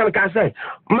 Jonathan can say,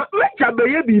 let a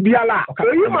baby be allowed.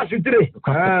 You must do it.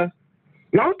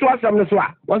 Now to ask them this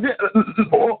one. Was it?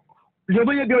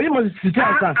 You must sit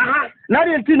down. Not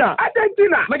in Tina. I think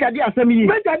Tina. Make a dear Sammy.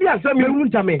 Make a dear Sammy.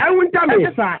 I won't tell me.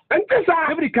 And this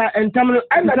every car and Tamil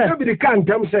and everybody can't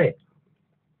say.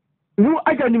 No,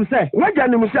 I can't even say. What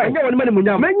can you say? I know money.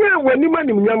 Many when you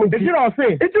money. It's not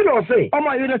say. It's not say. Oh,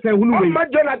 my goodness, my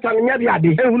Jonathan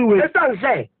Yadi. Let's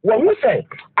say. What we say?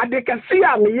 I can see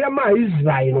I'm Yama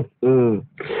Israel.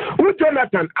 Who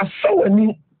Jonathan? I saw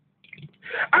me.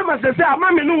 I must say,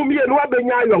 Mammy knew me and what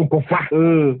young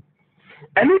Kofa.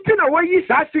 Anything away is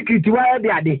a secret to where they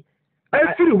are.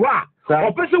 I feel what?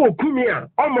 A person will come here,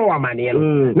 more money.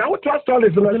 Now, what was all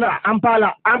this?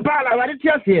 Ampala, what it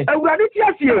is here? And what it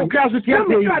is here?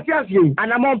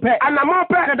 And I'm on pay, and I'm on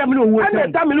pay, and I'm no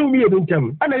me in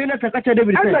them. And I didn't catch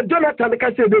David. And Jonathan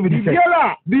catch David.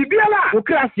 Bibiala,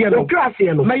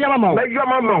 Ocrassian, my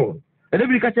Yamama. And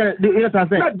every catcher, the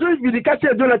just be the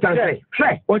catcher, Jonathan.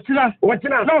 Say, what's that?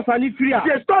 No, Sunny Free.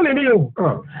 She's calling you.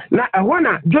 Now, I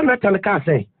want Jonathan can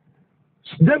say,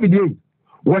 David.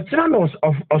 What channels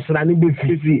of Australian beef?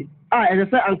 As I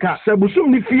say, Anka,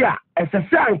 Sabusum Nifia, as a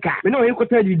Sanka. You know, you could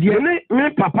tell you, dear, me,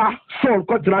 Papa, so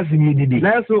contrast me, did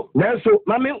Nanso,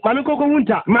 Mammy, Mamiko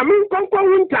Winter, Mammy Conco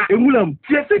Winter, and William,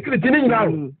 she a secret in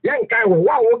England. Young kind of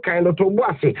wow, kind of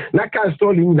Tobuasi, Naka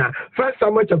Stolina, 1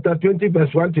 Samuel chapter 20,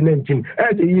 verse 1 to 19,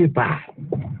 at the year.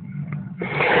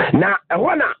 Now, I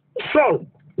wanna Saul,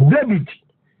 David,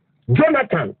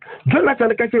 Jonathan,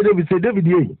 can say David, say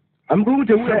David, I'm going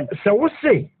to win. So what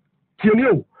say?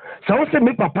 You so say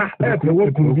me papa e pe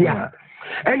wo kun dia.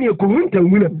 And you could winter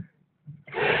William.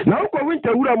 Now go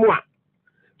winter William.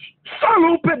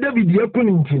 So pe David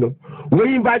Yakunintino.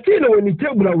 We invite you when you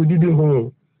table we did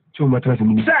home. So much as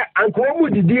me. Sir, Uncle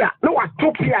Woody dear. No, I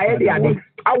took here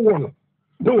I won.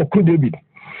 No, could David.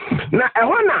 Now I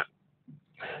wanna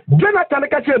Jonathan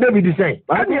catch David say.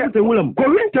 I didn't William. Go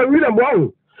winter William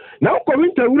wow. Now go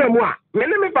winter William wa. Me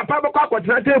papa go kwa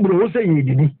table who say you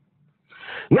did.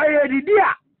 Now you did.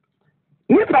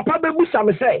 Ni papa bebu sa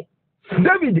me say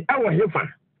David awo hefa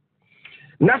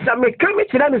na sa me ka me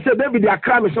kira me say David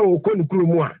akra me say okoni kuro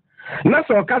mu a na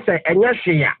so ka say enya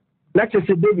hwe ya na che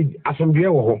say David asomdwe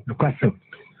wo ho kwasem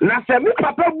na sa me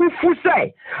papa bu fu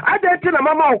say adete na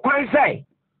mama okwan say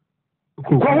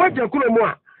ko waje kuro mu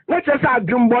a na che say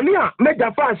adwumboni a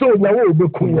meja fa so onyawo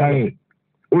obeku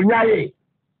onyaye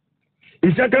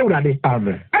isaka urade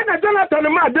amen ana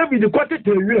Jonathan ma David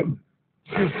kwatete wiem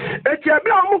eti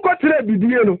abia omu kotere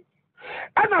bidie no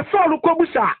ana Saul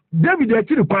kobusa David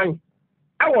akiri kwan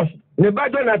awo ne ba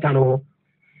Jonathan ho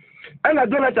ana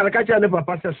Jonathan ka cha ne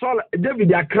papa se Saul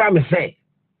David akra me se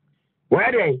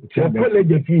where dey ko le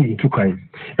je fi tukai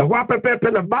e wa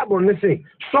pepe na Bible ne se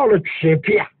Saul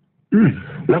twepia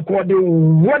na ko de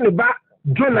woni ba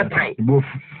Jonathan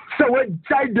so we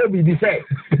chai David say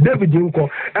David nko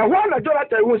e wa na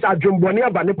Jonathan wo sa dwombone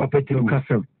aba ne papa tiru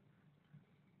kasem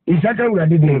isaka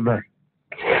urade de ba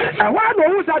awa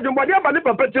no wo sa dwombone aba ne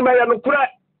papa tiru ya no kura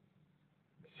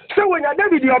so when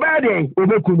David oba de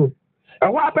obeku no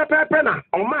awa pepe na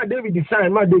o ma David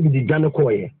sign ma David gane ko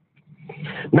ye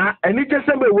na eni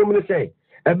jeseme wo mu say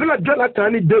e bela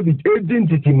Jonathan ni David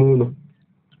identity mu no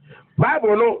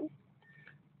Bible no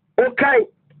okay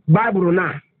Bible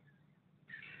na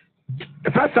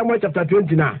 1 Samuel chapter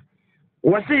 20 now.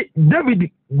 Was it David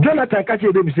Jonathan catch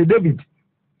David say David.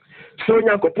 So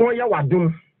Yakopon ya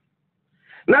wadum.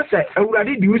 Na say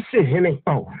awurade di usi hene.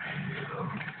 Oh.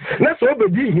 Na so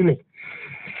obedi hene.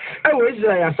 E wo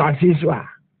Israel asase so a.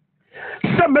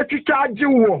 Se metwitwa age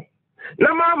wo.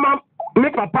 Na mama me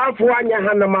papa fo anya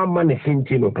ha na mama ne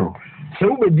senti no. So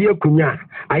obedi akunya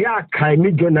aya kai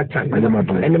ni Jonathan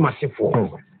ene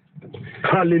masefo.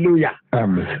 Hallelujah.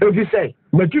 Amen. If you say,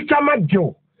 but you come at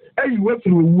Joe, and you went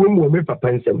through a womb or make a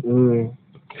pencil.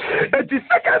 It is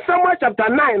 2 Samuel chapter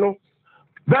 9,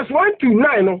 verse 1 to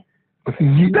 9.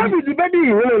 David the baby,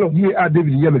 you know,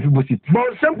 David, you have a few but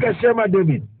some can share my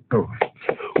David.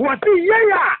 What the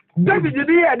David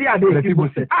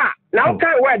the ah, now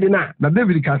can't wear dinner. Now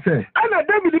David can say, and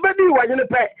David the baby was in the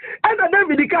pay, and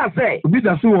David can say, be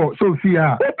the so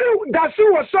fear. That's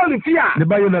who was so fear. The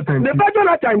Jonathan,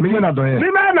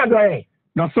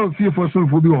 na so fear for so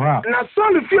for be ha na so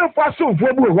fear for so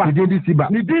for be wa ni dey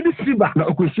siba na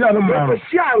okosia no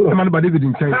ma man ba David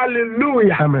nchen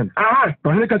hallelujah amen aha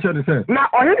ohin ka chere say na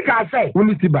ohin ka say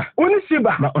oni siba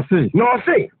na o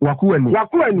say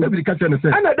wakuani David ka chere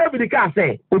say ana David ka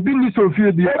say obi ni so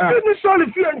fear bi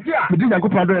ntia me di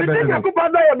yakopado e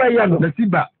be ya no na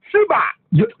siba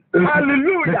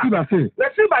hallelujah.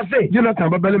 Let's see. Jonathan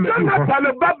Babel me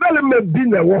bi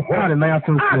na wo ho. Na ya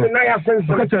sense.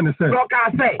 Ka chene say.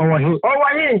 Ka say. Owo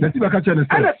let's see ba ka chene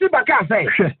say. Let's see ba ka say.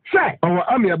 Say. Owo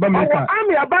ami abameka.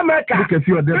 Ka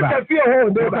fi o deba.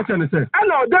 Ka chene say.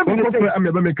 Ana David say ami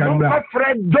abameka mra.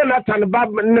 Fred Jonathan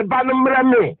ne ba no mra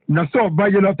me. Na so ba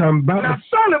Jonathan ba. Na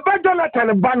so le ba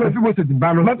Jonathan ba no. Fi bo se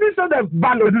ba no. Ma fi so de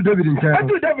ba no do David nche.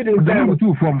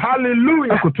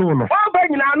 Hallelujah. Akoto no. O ba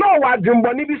nyina no wa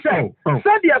dwumboni bi say.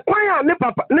 Said the acquire ne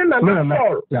papa ne na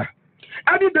Saul. Yeah.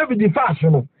 Adi David fast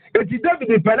no. Eti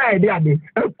David pena ide ade.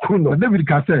 Kuno. David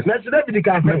ka say. Na David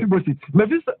ka say.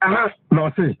 Mefis aha.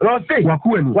 No say.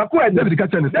 Wakuani. David ka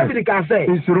say. David ka say.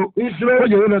 Isuro.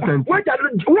 Jonathan. What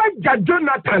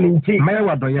Jonathan nti.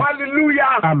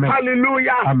 Hallelujah. Amen.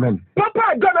 Hallelujah. Amen.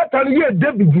 Papa Jonathan ye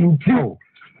David nti.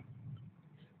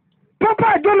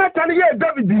 Papa Jonathan ye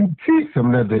David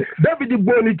nti. David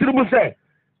boni tribu say.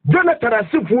 Jonathan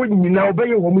asifo nyina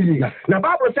obeye wo mu yi na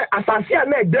Bible say asase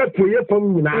na ede poye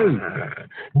pom nyina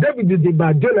David de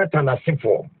ba Jonathan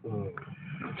asifo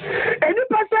eni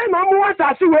pese na mo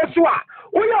asase we so a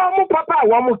wo ya mo papa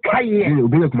wo mo kaye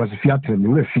obeye kuma se fiatre ni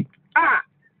we fi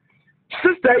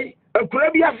sister akura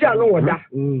bi ase anu woda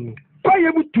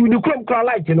koye butu ni krom kra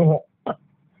light no ho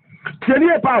tieni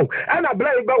e pawo ana bla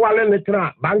ibe wale ne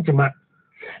tra bantima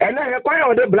ena he koye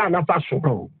ode bla na fa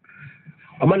so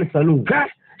amani salon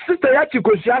sister ya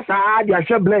chikosia sa dia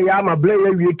hwe blay ya ma blay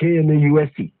ya wie ke na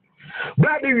USC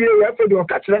brad wie ya fe do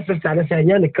ka kire sister na say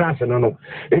nya ne class no no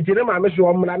etire ma me so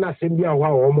o mra na asem bia ho a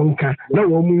o mo nka na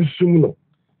wo mo nsum no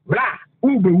bra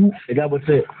ubewu e ga bo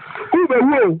say Who be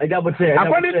who?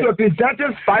 According to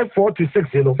Ecclesiastes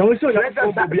 5:4-6, you know. So we show say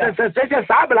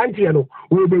Sablanti, you know.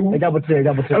 Who be who?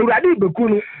 Uradi be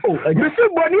kunu. Mr.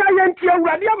 Boni ayenti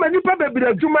uradi amani pa be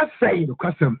the juma say.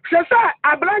 Say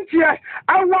Ablanti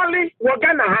awali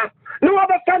wagana ha. No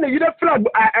other fan you the flag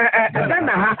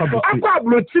Ghana ha. Akwa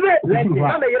blotire na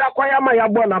yira kwa ya ma ya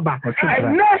bona ba.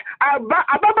 Ne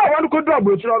ababa wan ko do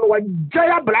blotire no wa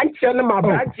jaya Blanti na ma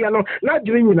Blanti no na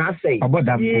diri nyina say.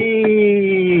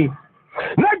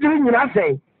 Na diri nyina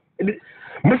say.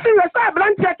 Mr. Wesa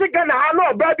Blanti ati Ghana ha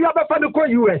no ba bia ba fa no ko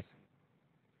US.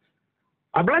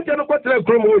 Ablanti no ko tele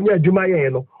krom ho nya adwuma ye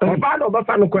no. Oba no ba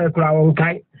fa no ko e kra won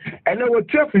kai. And then we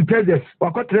 12 representatives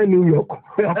wakotire New York.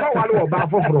 Wakwa walu oba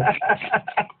foforo.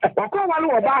 Wakwa walu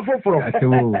oba foforo.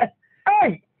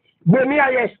 Hey, boni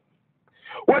aye.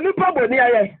 Woni pa boni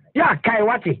aye. Ya kai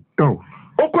wati. Go.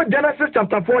 Oko Genesis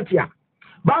chapter 40 a.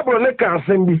 Bible le kan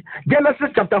sembi.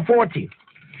 Genesis chapter 40.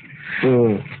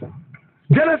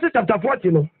 Genesis chapter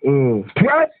 40 no.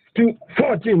 12 to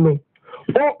 14 no.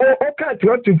 Okay,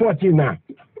 12 to 14 now.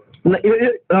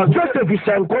 Joseph is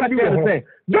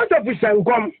Joseph is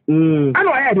come. I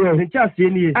know I had the chance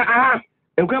in here.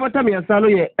 And come at me and son,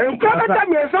 and come at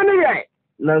me and son,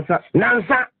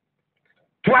 Nansa.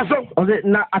 Twaso,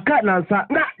 na I can't answer.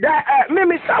 Now,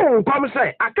 Mimi Sound come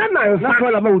say, I can't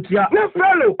answer about ya. No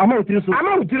fellow, amount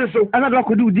so. Another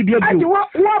could do the other.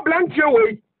 What blank your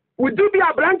way? Would do be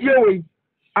a blank your way?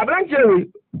 A blank your way.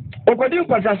 According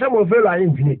to some of you are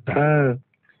infinite.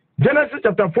 Genesis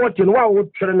chapter 14, what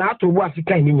would turn out to what you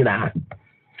can in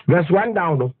verse 1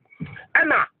 down.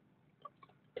 And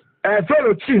a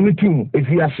fellow chin if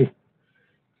you are sick.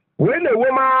 When a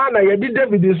woman I did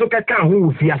David is okay, can't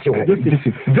who Fiasco.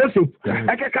 Joseph,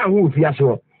 I can't who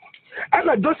Fiasco. And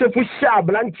a Joseph who shall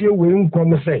blank you will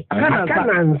come say, I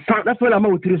can't answer that fellow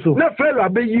about so. No fellow, I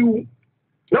be you.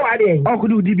 No idea. How could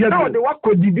do Dibia? No, the work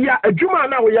could Dibia, a Juma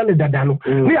now, Yan Dadano.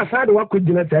 We are sad what could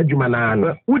dinner to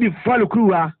Jumana. Would the fellow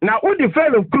crew are now? Would the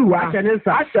fellow crew are?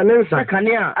 Ashanensa,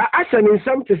 Cania, Ashan in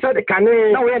some to say the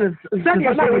Cania. Now,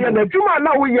 the Juma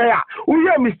now we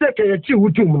are mistaken at you,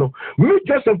 Tumuno. Me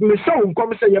Joseph, me so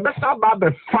come say, you best have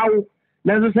Baba foul.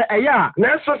 Never say a ya,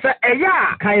 never say a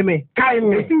ya, Kaime,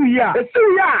 Hallelujah,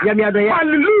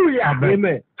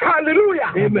 Amen,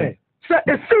 Hallelujah, Amen. Say,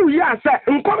 yeah, say,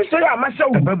 come say, I must show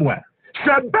you.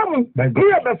 Say,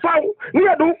 near the foul,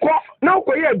 near the walk, now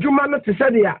we have Jumana to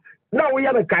say, now we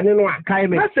have a cannon.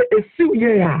 Kaime, that's a Sue,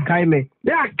 yeah, Kaime,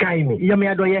 yeah, Kaime,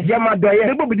 Yamadoya,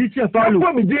 the Bobby Ditcher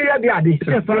follow me, dear daddy,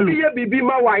 follow me, be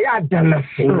my wire,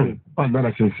 Danasi. Oh, that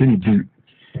I can see you.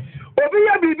 Over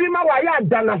here, be my wire,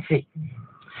 Danasi.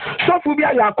 So, for me,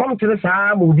 I come to the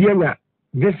Sam, Ubiana,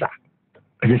 Visa.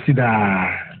 You see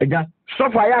that. So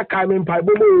far, I come in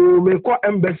Paibo, me call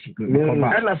embassy, and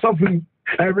I suffer.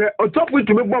 On top with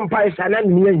me one pies and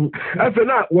then after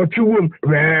that, what you womb,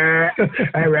 a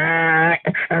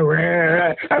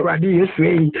radius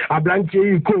way, a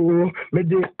blanche cool, made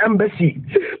the embassy,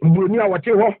 Bunia, what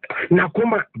you want,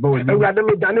 Nakuma, rather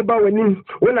me Daniba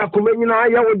when I come in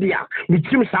Ayadia, with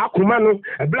Tim Sakumano,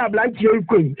 a blah blanche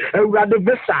queen, a rather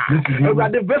vessa,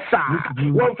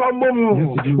 one from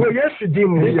Mum, where yesterday,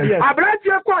 a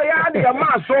blanche quiet, a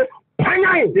maso,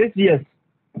 this yes.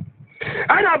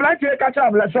 I have like to catch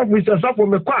up like with yourself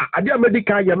from the car. I did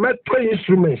medical, you met 2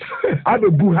 instruments. I will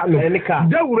do Hannah.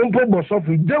 They wouldn't put more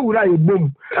software. They would I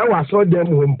boom. I was so damn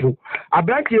wimple. I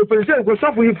black you for the go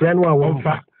software friend one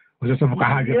fat. Was a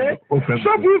software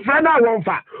friend I won't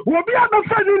fat. Will be a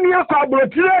friend in your car,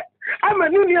 but I'm a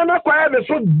new year not quite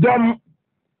so dumb.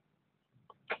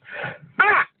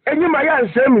 And you might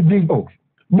answer me, Dingo.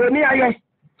 Bonnie,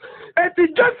 it is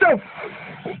Joseph.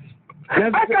 I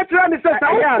can't tell me,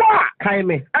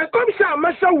 Kaime. I come shall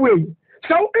measure way.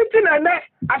 So, it's in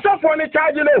I saw for the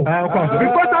charge, you know.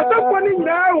 Because I saw for the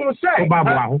now who say,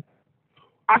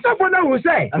 I saw for them who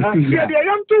say, yeah, they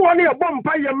are too only a bomb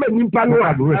by your men in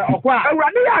Panua. I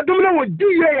don't know what do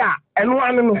you and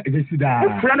one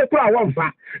friend one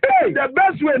fat. Hey, the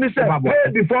best way is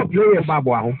pay before playing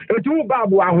Babu. It's all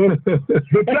Babu. The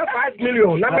 5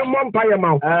 million, not a month by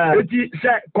amount. It is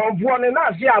conforming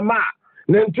us, yeah, ma.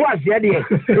 Twice yet,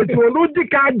 it will not the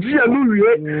card,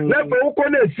 Gianluia, never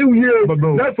open a few years,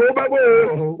 never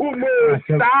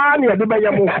Sanya de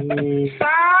Bayamo,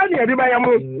 Sanya de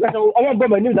Bayamo. I won't go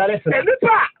my new direction.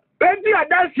 Plenty of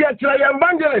dance here to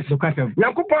Evangelist.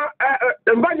 Yakupa,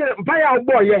 Evangelist, Paya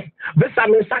boy, yes.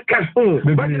 Besame Saka,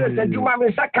 Evangelist, Juma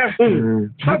Saka,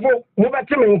 Savo,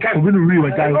 Mubatiminka,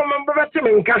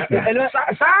 Mubatiminka,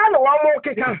 San, one more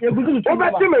kicker,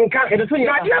 Mubatiminka, I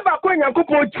never going to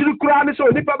put 2 crowns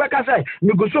or the Pabaka say,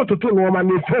 you go so to 2 woman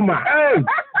with Puma.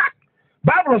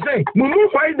 Bible say, "Mumu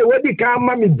find the way they can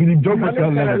mammy be job."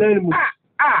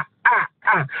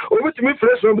 Over to me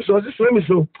fresh from so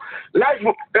life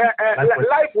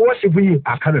worship you.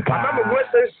 I can't remember what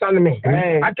son me.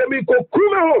 I can be cool.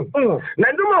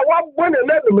 Nanduma what one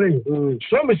another me.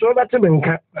 Show me so that and one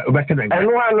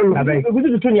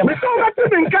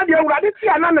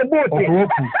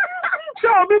so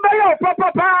be by your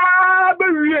papa.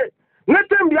 Let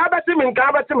them be able to make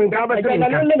what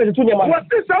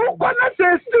this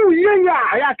say still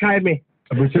yeah. I me.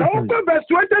 Verse 20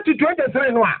 to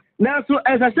 23 no. Now so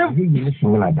as I said 20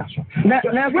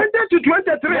 to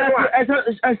 23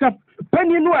 as a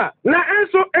penny no. Na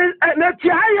enso na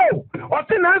tiayo. O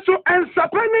se na so ensa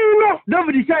penny no.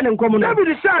 David is saying come no. David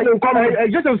is saying come no.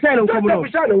 Just of saying come no.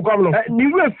 Ni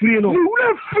we free no. Ni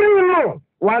we free no.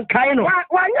 One kind no.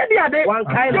 One ye one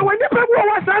kind. So when the people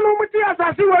was anu muti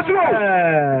asasi was no.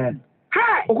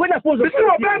 Hi, when I suppose this is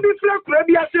a baby flag,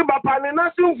 maybe I see Papa and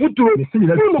I see Futu.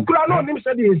 You crown on him,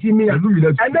 said he see me, and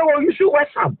then you should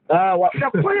West Ham. What the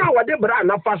fire, what they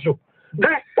brand of Faso.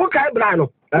 Okay,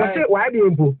 Brano. Why do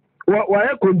you why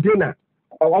a container?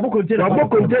 What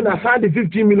container? Side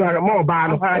 15 million more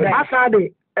bar. I said,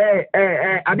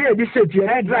 I did this city,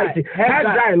 head dry,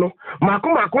 no.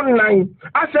 Macoma line.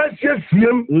 I said, yes,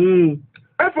 him.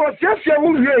 And for yes,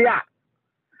 yeah.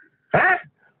 Eh?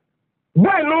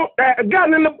 Boy no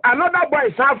girl another boy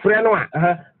is our friend no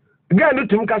girl no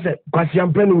tum ka se kwasi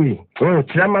ampani we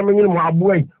chirama menyi mo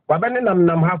aboy wa be ne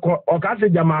nam ha ko o ka se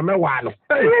jama me wa no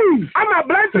ama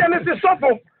blind ne se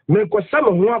sofo me ko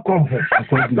sama ho akomfo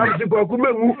na se ko ku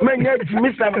menya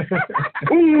jimi sam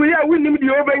ya winim di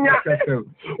obenya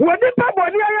wo de pa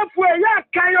body ayefu ya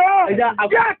kai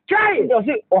o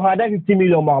se o hada 50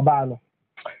 million ma ba no.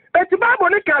 It's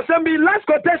Bible can be last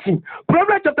quotation.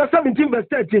 Proverbs chapter 17 verse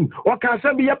 13. Or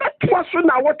can be a bit question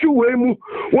now what you will move.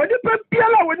 When the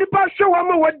people when the pastor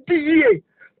what the year.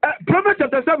 Proverbs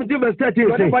chapter 17 verse 13.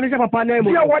 What the papa name?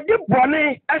 Yeah, what the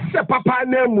bonnet as a papa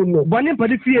name. Bonnet for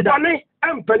the fear. Bonnet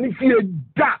and penny fear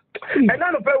that. And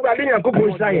none of them were in a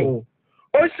couple saying.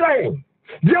 Oh, saying.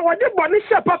 There were the bonnet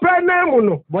papa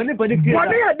name. Bonnet for the fear.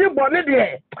 Bonnet the bonnet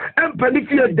there. And penny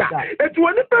fear that. It's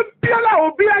when the people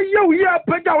will be a year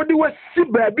pay out the see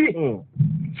baby.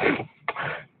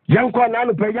 Young corn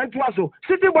and pay young to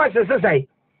city boys say.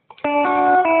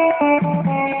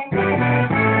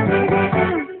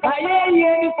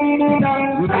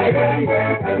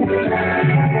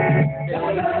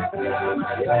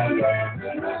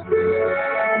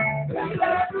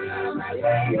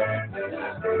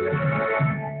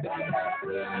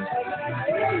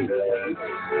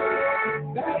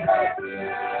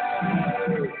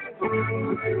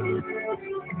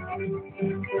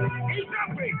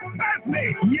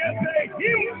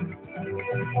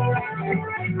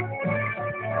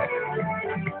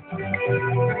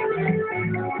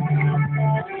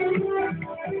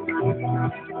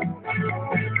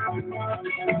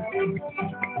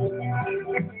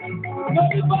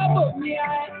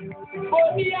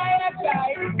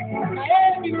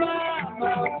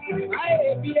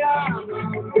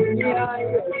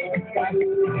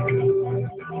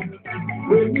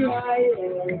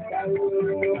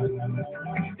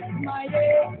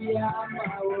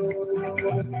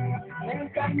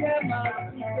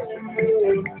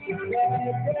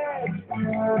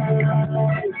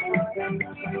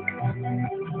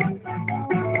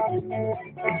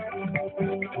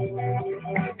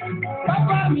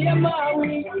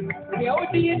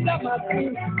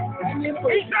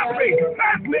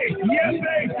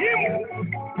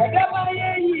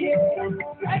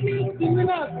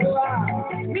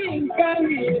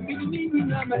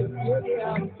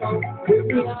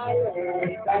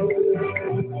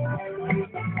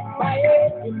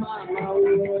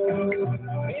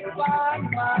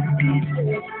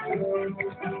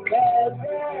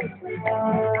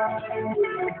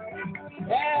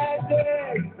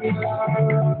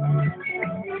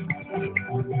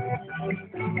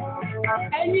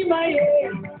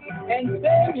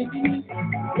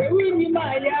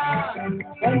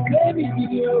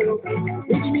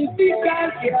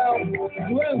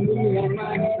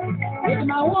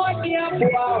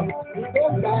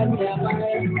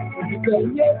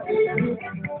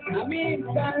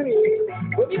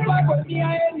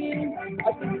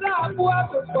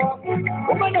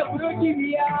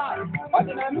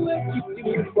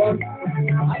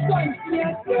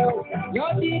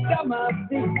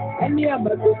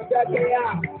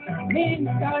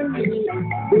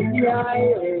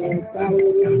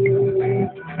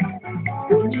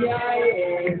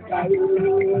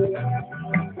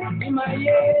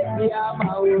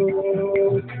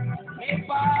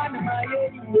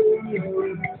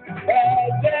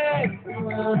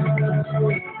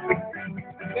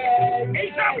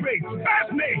 Interpret,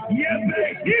 translate, him.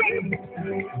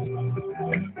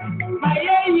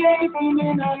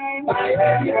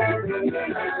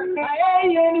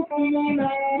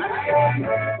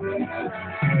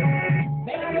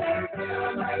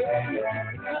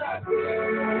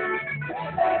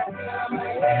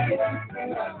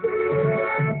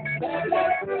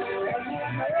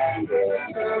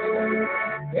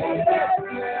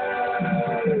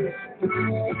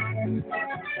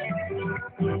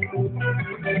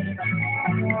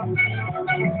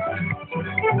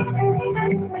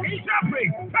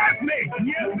 Interpret, translate,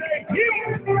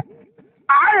 him.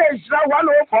 I is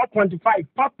 104.5.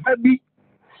 Papa B.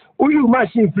 Uyu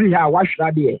machine free here. Wash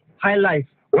that there. High life.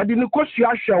 What did the cost you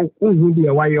show? Who be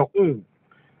a wire?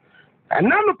 And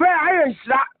now the pair I is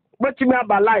that. But you may have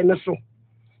a line so.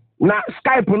 Now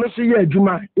Skype no see ye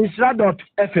Juma.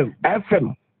 Isra.fm.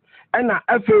 FM. And now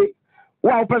FA.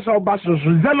 Wow, person of Bassos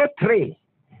 03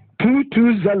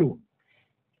 220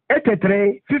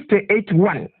 83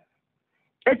 581.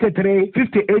 83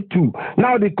 582.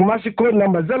 Now the commercial code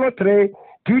number 03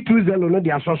 220 no the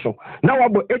association. Now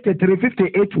about 83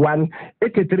 581,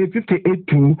 83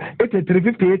 582, 83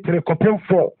 583 copy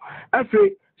 4. FA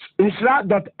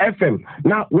Isra.fm.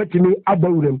 Now wait me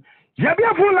about them.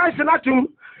 Yabia full license atum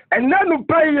and then you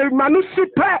pay manusi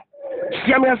pay.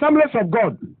 Siam Assemblies of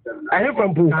God. I hear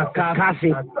from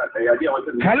Kasi.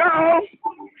 Hello.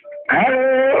 Hello.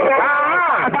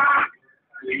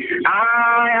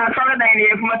 I saw the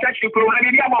idea from a touch to prove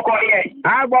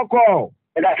I walk.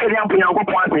 That's a young point.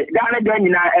 Down again,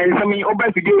 and some over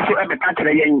to do so at the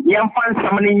country. Young fans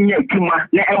summoning your Kuma,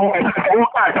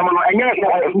 someone and yet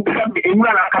in and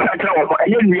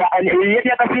yet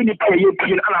never seen the pay you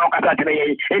in our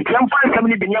country. If young fans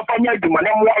somebody been your family to my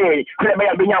name, could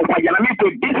have been young for Yammy to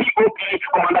this okay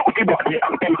on the people.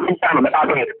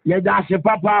 Yes, that's a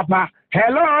papa.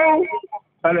 Hello.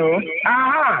 Hello.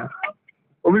 Aha.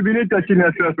 We believe touching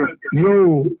yourself.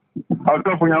 No. Out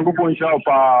of Yankupon shop,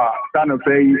 son of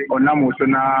pay or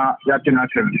Namusona Yatina.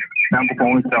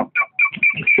 Yankupon.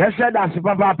 Yes, sir, that's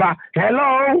papa.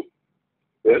 Hello.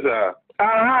 Yes, sir.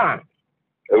 Aha.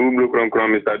 A woman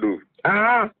from Mr. Do.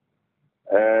 Aha.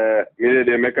 Me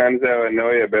the mechanic no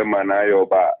a beman I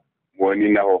oba one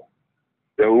in now.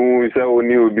 The who is so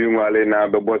new being while now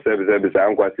the boss service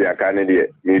unquasi a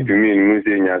candidate. Me to me,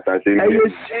 Musin, yes, I say. Are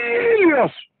you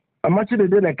serious? I'm much the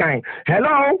dinner kind.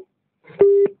 Hello?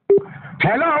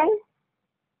 Hello?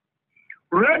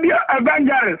 Radio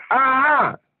Evangelist.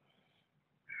 Ah.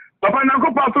 Papa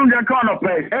Nanko Pasun Jacono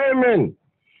Place. Amen.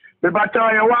 The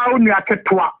Bataya Unia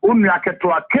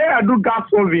Ketua, Care do gas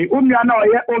ovi, Uniana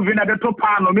ovi na the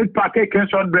topano, Miss Pake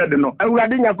Kenshon bread no. I will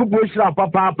adin Yakupo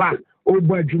Papa, O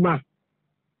Bajuma.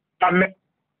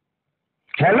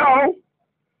 Hello?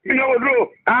 You know, Oduro.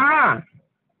 Ah.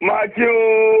 Matthew.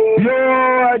 Yo,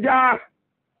 Aja.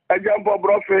 Jump for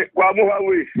Brofe,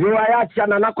 Guamuawi. You are at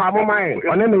Chanana Quamomai.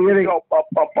 On any hearing.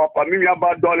 Papa, me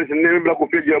about dollars and name black of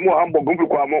figure, more humble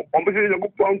Gumpuamo. On position of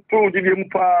Gupon 2, give him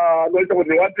pa, no, it was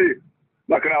the what day.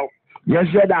 Like now. Yes,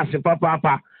 sir, that's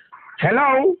Papa.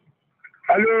 Hello?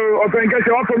 Hello, open catch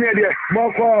up for me, dear.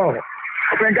 More call.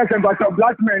 Open catch about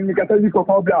black men, you can tell you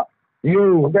for black.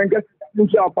 You. Open catch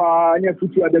near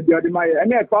future at the Maya, and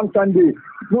near Palm Sunday.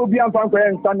 No be on Pampa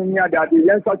and standing near that.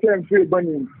 Yes, I can feel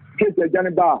burning. Yes,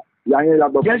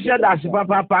 sir, that's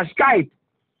Papa. Skype.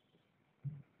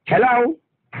 Hello?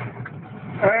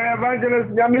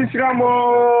 Evangelist Yamishramo,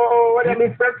 what am I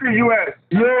to US?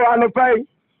 You are no pay.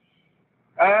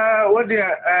 What the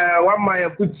one my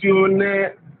put you on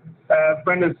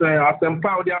friend is as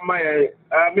empowered my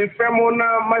me femona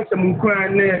my some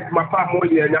my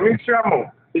family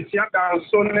Yamishramo. It's your down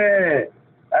so ne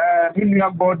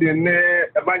million body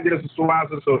Evangelist so.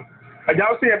 I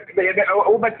just say, you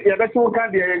better work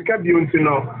on the interview, you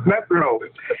know. Metro.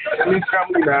 I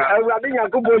think I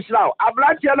could push now. I'm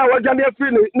not sure what you're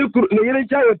feeling. You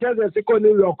tell tell the second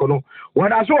New York.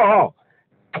 What I saw.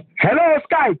 Hello,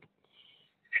 Skype.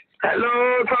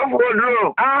 Hello,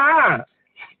 Oduro. Ah.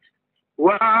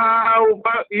 Wow,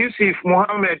 Yusuf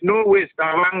Mohammed, no way.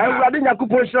 I think I could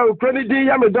push now.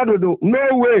 No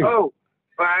way. Oh,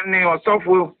 funny or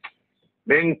software.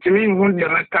 Then to me, when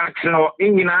you're not taxing or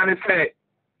in United States,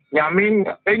 I mean,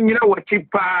 and you know what you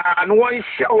and one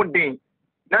shouting.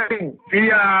 That is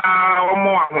via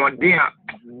more dear.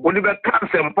 Would you be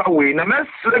cancer power? Now,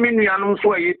 let me know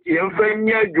why you're very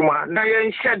near you. Now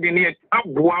you're shedding it up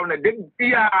one a big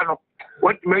piano.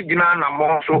 What made you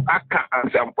now so I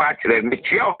can't some part of the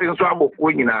child in trouble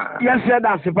for you now? Yes, sir,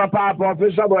 that's Papa,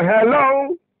 Professor.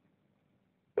 Hello?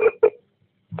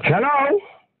 Hello?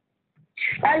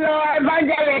 Hello,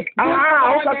 Evangelist.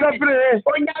 What's up, friend?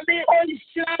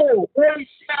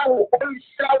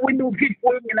 We do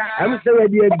people. I'm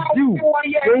saying, you do.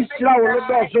 Don't slow the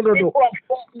door, so do.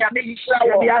 Yeah,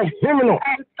 criminal.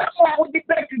 And someone would be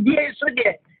better to get so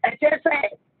there. And just say,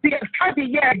 the country,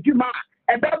 yeah, Juma.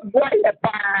 And that boy,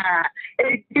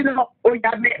 you know, we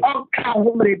have the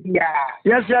uncle.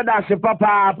 Yes, sir, that's a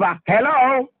papa.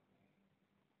 Hello.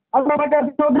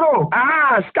 Oduro.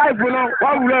 Skype, you know,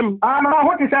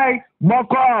 What you say?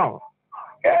 Boko.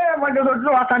 When you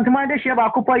Oduro, I can't mind the share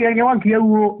about Cooper and you want to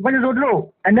when you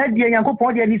Oduro. And then the young couple,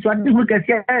 and this one, you can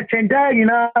say, you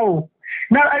know.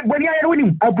 Now, when you are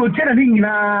winning, I put it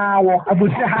now. I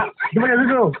put it. You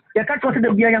can't go to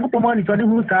the young couple money to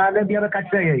who's the other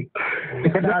country.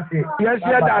 Yes,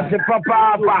 sir, that's a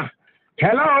papa.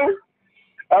 Hello.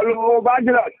 Hello,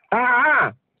 Evangelist.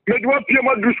 Mede wa pie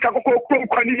mo druska kokko kom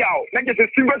kwani yawo na je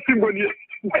simba ni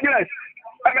Evangelist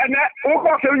and o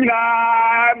ko se nyina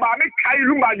ma me kai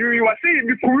ruma ju wa se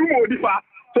bi kuru mo difa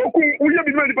so ku uye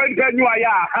bi me difa nyu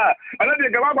aya ala de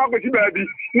gaba gba ko ti ba bi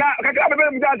na kaka be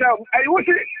mu da ai wo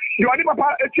si di wadi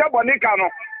papa etia boni ka no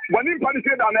boni pa ni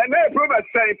se da na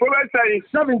Proverbs say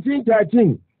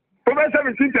 17:13 Proverbs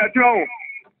 17:13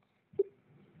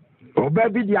 Oh,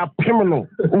 baby, they are criminal.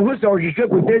 Who saw you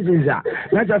shake with this?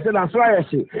 Not just that's why I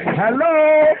say,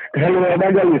 hello,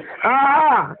 Evangelist.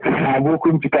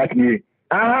 Welcome to catch me.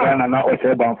 And now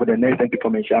also bound for the next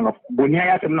information of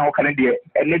Bonia. Now, can I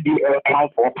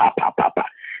for papa?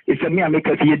 It's a me, I make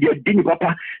us here, dear Dinny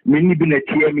Papa, many been a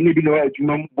tear, many been a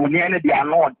Bonia, they are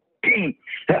not. Then,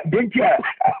 so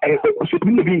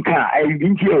being car, I've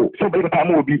been here. So, by the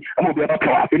time will be, I'm going to be able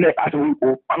to as we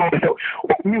go.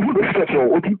 Me who do so,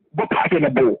 what part in a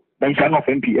bow, then shall not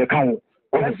MP account.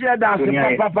 Let's hear that,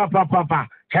 papa.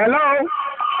 Hello,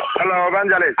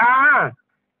 Evangelist.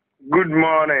 Good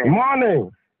morning.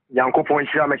 Morning. Yanko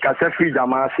Poncha, make a free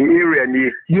Jamasi area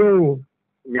near you.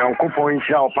 Yanko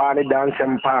Poncha, party dance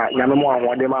and pa, Yanamo,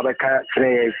 what they might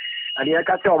say. And the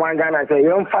Acata one guy, I say,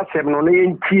 young fast 7 on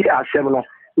the tea at 7.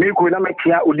 Make we not make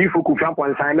here Udifu Kufamp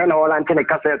on sign and all antenna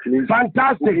cassette.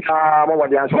 Fantastic. What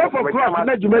for cross,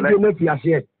 let you make your nephew as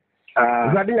yet.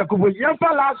 Radina Kubu, young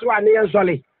last one here,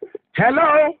 Solly.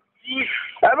 Hello,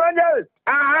 Evangelist.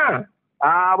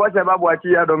 What's about what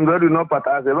you had on do not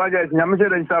pass? Evangelist,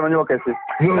 Yamisa and Sam and your case.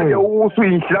 You also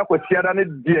in Shirako with Sierra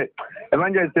and dear.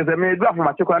 Evangelist says, I made drop from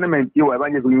a tournament, you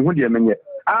evangelist who dear many.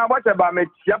 What about me?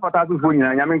 Yapatasu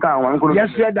Funya, Yaminka, yes,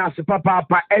 sir, that's papa,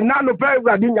 and now the very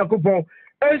Radina Kupo.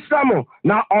 Esamo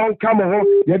na on come home.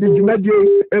 You did you make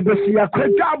you a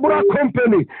Kwajabura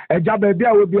company. A job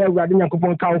will be a Radina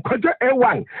Coupon count. Kwaja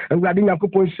A1 and Radina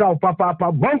Coupon show papa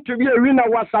want to be a winner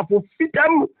WhatsApp for fit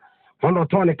them. On the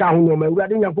tonic,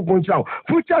 Radina Coupon show.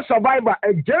 Future survivor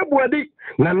a jabwadi.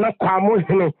 Nana Kwamo,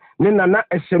 Nana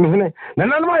Essemine.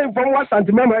 Nana from what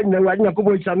sentiment in the Radina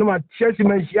Coupon show. No matter Chelsea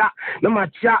Mensia, no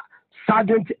matter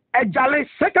Sergeant Ejale,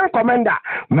 second commander,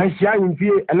 Mensia in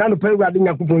Fie, and none of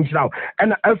Radina Coupon show.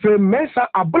 And after Mesa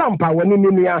Ablampa, when in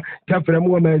India, Tefrem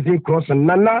woman, Cross and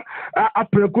Nana,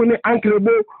 Aprecune, Uncle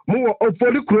Mo,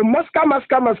 Ofolico,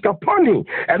 Masca Pony,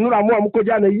 and Ramon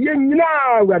Kojana,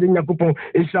 Yena, Radina Coupon,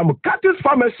 is some Catus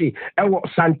Pharmacy, and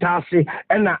Santasi,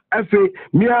 and Efe,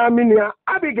 Miaminia,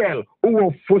 Abigail,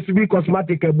 who for to be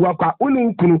cosmetic, Buaka,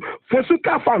 Ununkunu,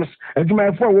 Fosuka Farms, and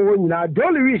my phone,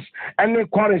 Dolly Rich, and the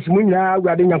Quarries Munya,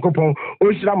 Radina Coupon,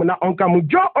 Oshramana, Onkamu,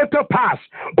 Joe Auto Pass,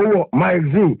 my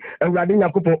Z, and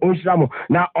Radina Coupon, Oshramo,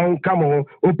 now Onkamo,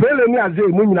 Opele Miaze,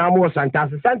 Munamo,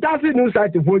 Santasi, new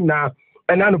site of wood now.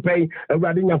 And I pay a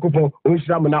Radina Coupon,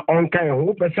 Ushamana on Kayo,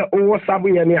 who person over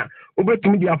Sabiania, over to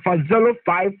media for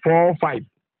 0545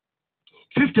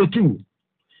 52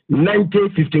 90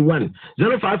 51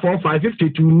 0545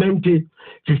 52 90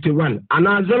 51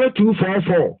 and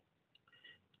 0244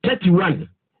 31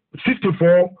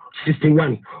 54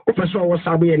 61. Person over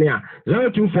Sabiania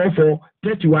 0244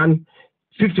 31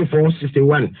 54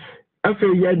 61.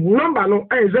 Okay, your number no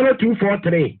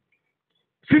 0243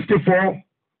 54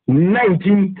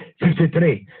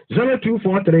 1953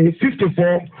 0243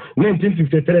 54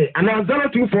 1953 and now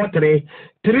 0243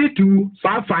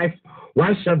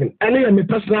 325517 and then my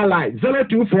personal line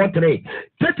 0243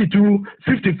 32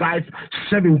 55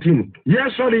 17.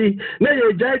 Yes, sorry, now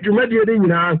you judge you,